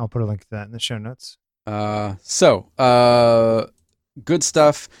 I'll put a link to that in the show notes. Good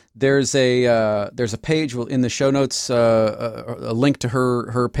stuff. There's a page in the show notes, a link to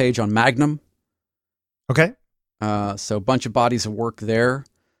her page on Magnum. Okay. So a bunch of bodies of work there.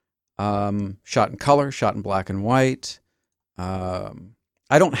 Shot in color, shot in black and white. I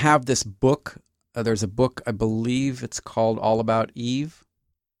don't have this book. There's a book, I believe it's called All About Eve.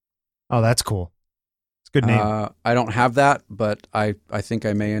 Oh, that's cool. It's a good name. I don't have that, but I think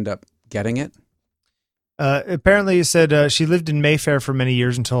I may end up getting it. Apparently, it said she lived in Mayfair for many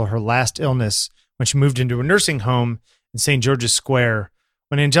years until her last illness when she moved into a nursing home in St. George's Square.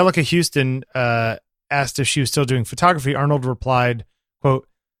 When Angelica Houston asked if she was still doing photography, Arnold replied, quote,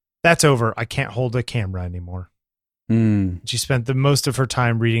 "That's over. I can't hold a camera anymore." She spent the most of her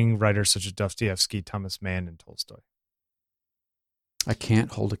time reading writers such as Dostoevsky, Thomas Mann, and Tolstoy. I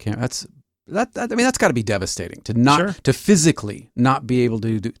can't hold a camera. That's got to be devastating to physically not be able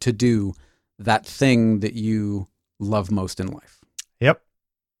to do that thing that you love most in life. Yep.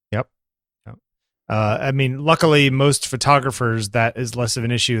 Luckily, most photographers, that is less of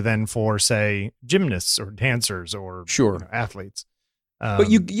an issue than for, say, gymnasts or dancers or athletes. But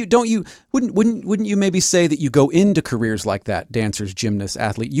wouldn't you maybe say that you go into careers like that, dancers, gymnasts,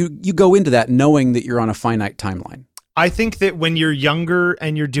 athlete, you go into that knowing that you're on a finite timeline? I think that when you're younger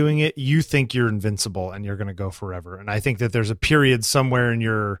and you're doing it, you think you're invincible and you're going to go forever. And I think that there's a period somewhere in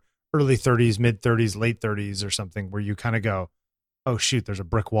your early 30s, mid 30s, late 30s or something where you kind of go, oh shoot, there's a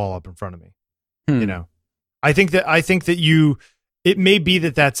brick wall up in front of me. I think that it may be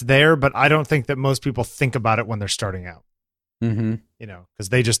that that's there, but I don't think that most people think about it when they're starting out. Mm-hmm. You know,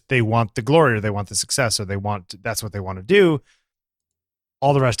 because they want the glory, or they want the success, or that's what they want to do.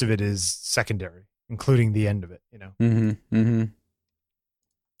 All the rest of it is secondary, including the end of it. You know, Mm-hmm. Mm-hmm.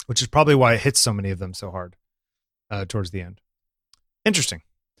 which is probably why it hits so many of them so hard towards the end. Interesting.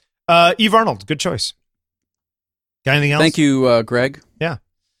 Eve Arnold, good choice. Got anything else? Thank you, Greg. Yeah.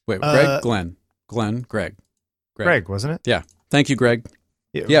 Wait, Greg, Glenn, Greg. Greg, wasn't it? Yeah. Thank you, Greg.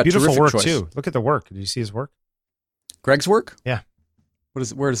 Yeah, beautiful terrific work choice. too. Look at the work. Did you see his work? Greg's work? Yeah.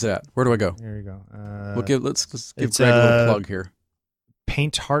 Where is that? Where do I go? Here you go. Let's give it's, Greg a little plug here.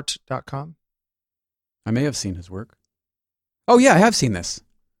 Paintheart.com. I may have seen his work. Oh yeah, I have seen this.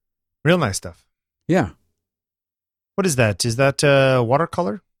 Real nice stuff. Yeah. What is that? Is that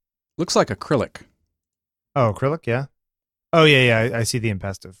watercolor? Looks like acrylic. Oh, acrylic, yeah. Oh, yeah. I see the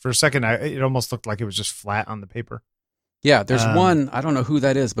impasto. For a second, it almost looked like it was just flat on the paper. Yeah, there's one. I don't know who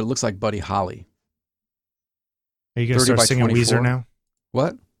that is, but it looks like Buddy Holly. Are you going to 30 start by singing 24? Weezer now?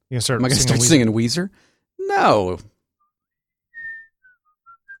 What? You gonna start? Am I going to start singing Weezer? No.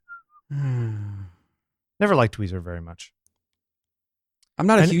 Never liked Weezer very much. I'm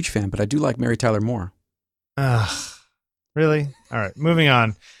not a huge fan, but I do like Mary Tyler Moore. Really? All right, moving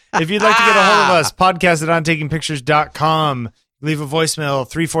on. If you'd like to get a hold of us, podcast at ontakingpictures.com. Leave a voicemail,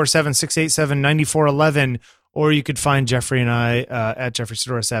 347-687-9411. Or you could find Jeffrey and I at Jeffrey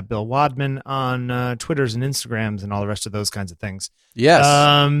Sidoris, at Bill Wadman on Twitters and Instagrams and all the rest of those kinds of things. Yes.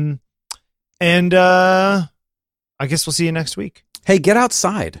 And I guess we'll see you next week. Hey, get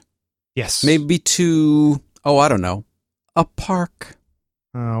outside. Yes. Maybe to, I don't know, a park.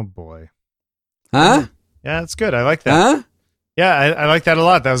 Oh, boy. Huh? Yeah, that's good. I like that. Huh? Yeah, I like that a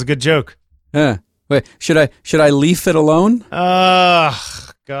lot. That was a good joke. Yeah. Wait, should I leaf it alone?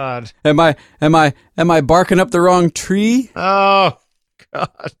 God. Am I barking up the wrong tree? Oh,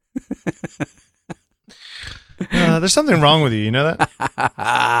 God. There's something wrong with you. You know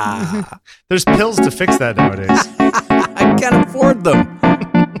that? There's pills to fix that nowadays. I can't afford them.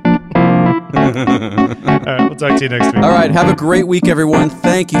 All right, we'll talk to you next week. All right, have a great week, everyone.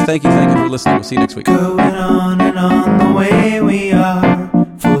 Thank you for listening. We'll see you next week. Going on and on the way we are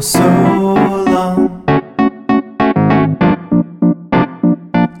for so long.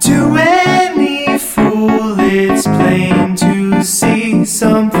 To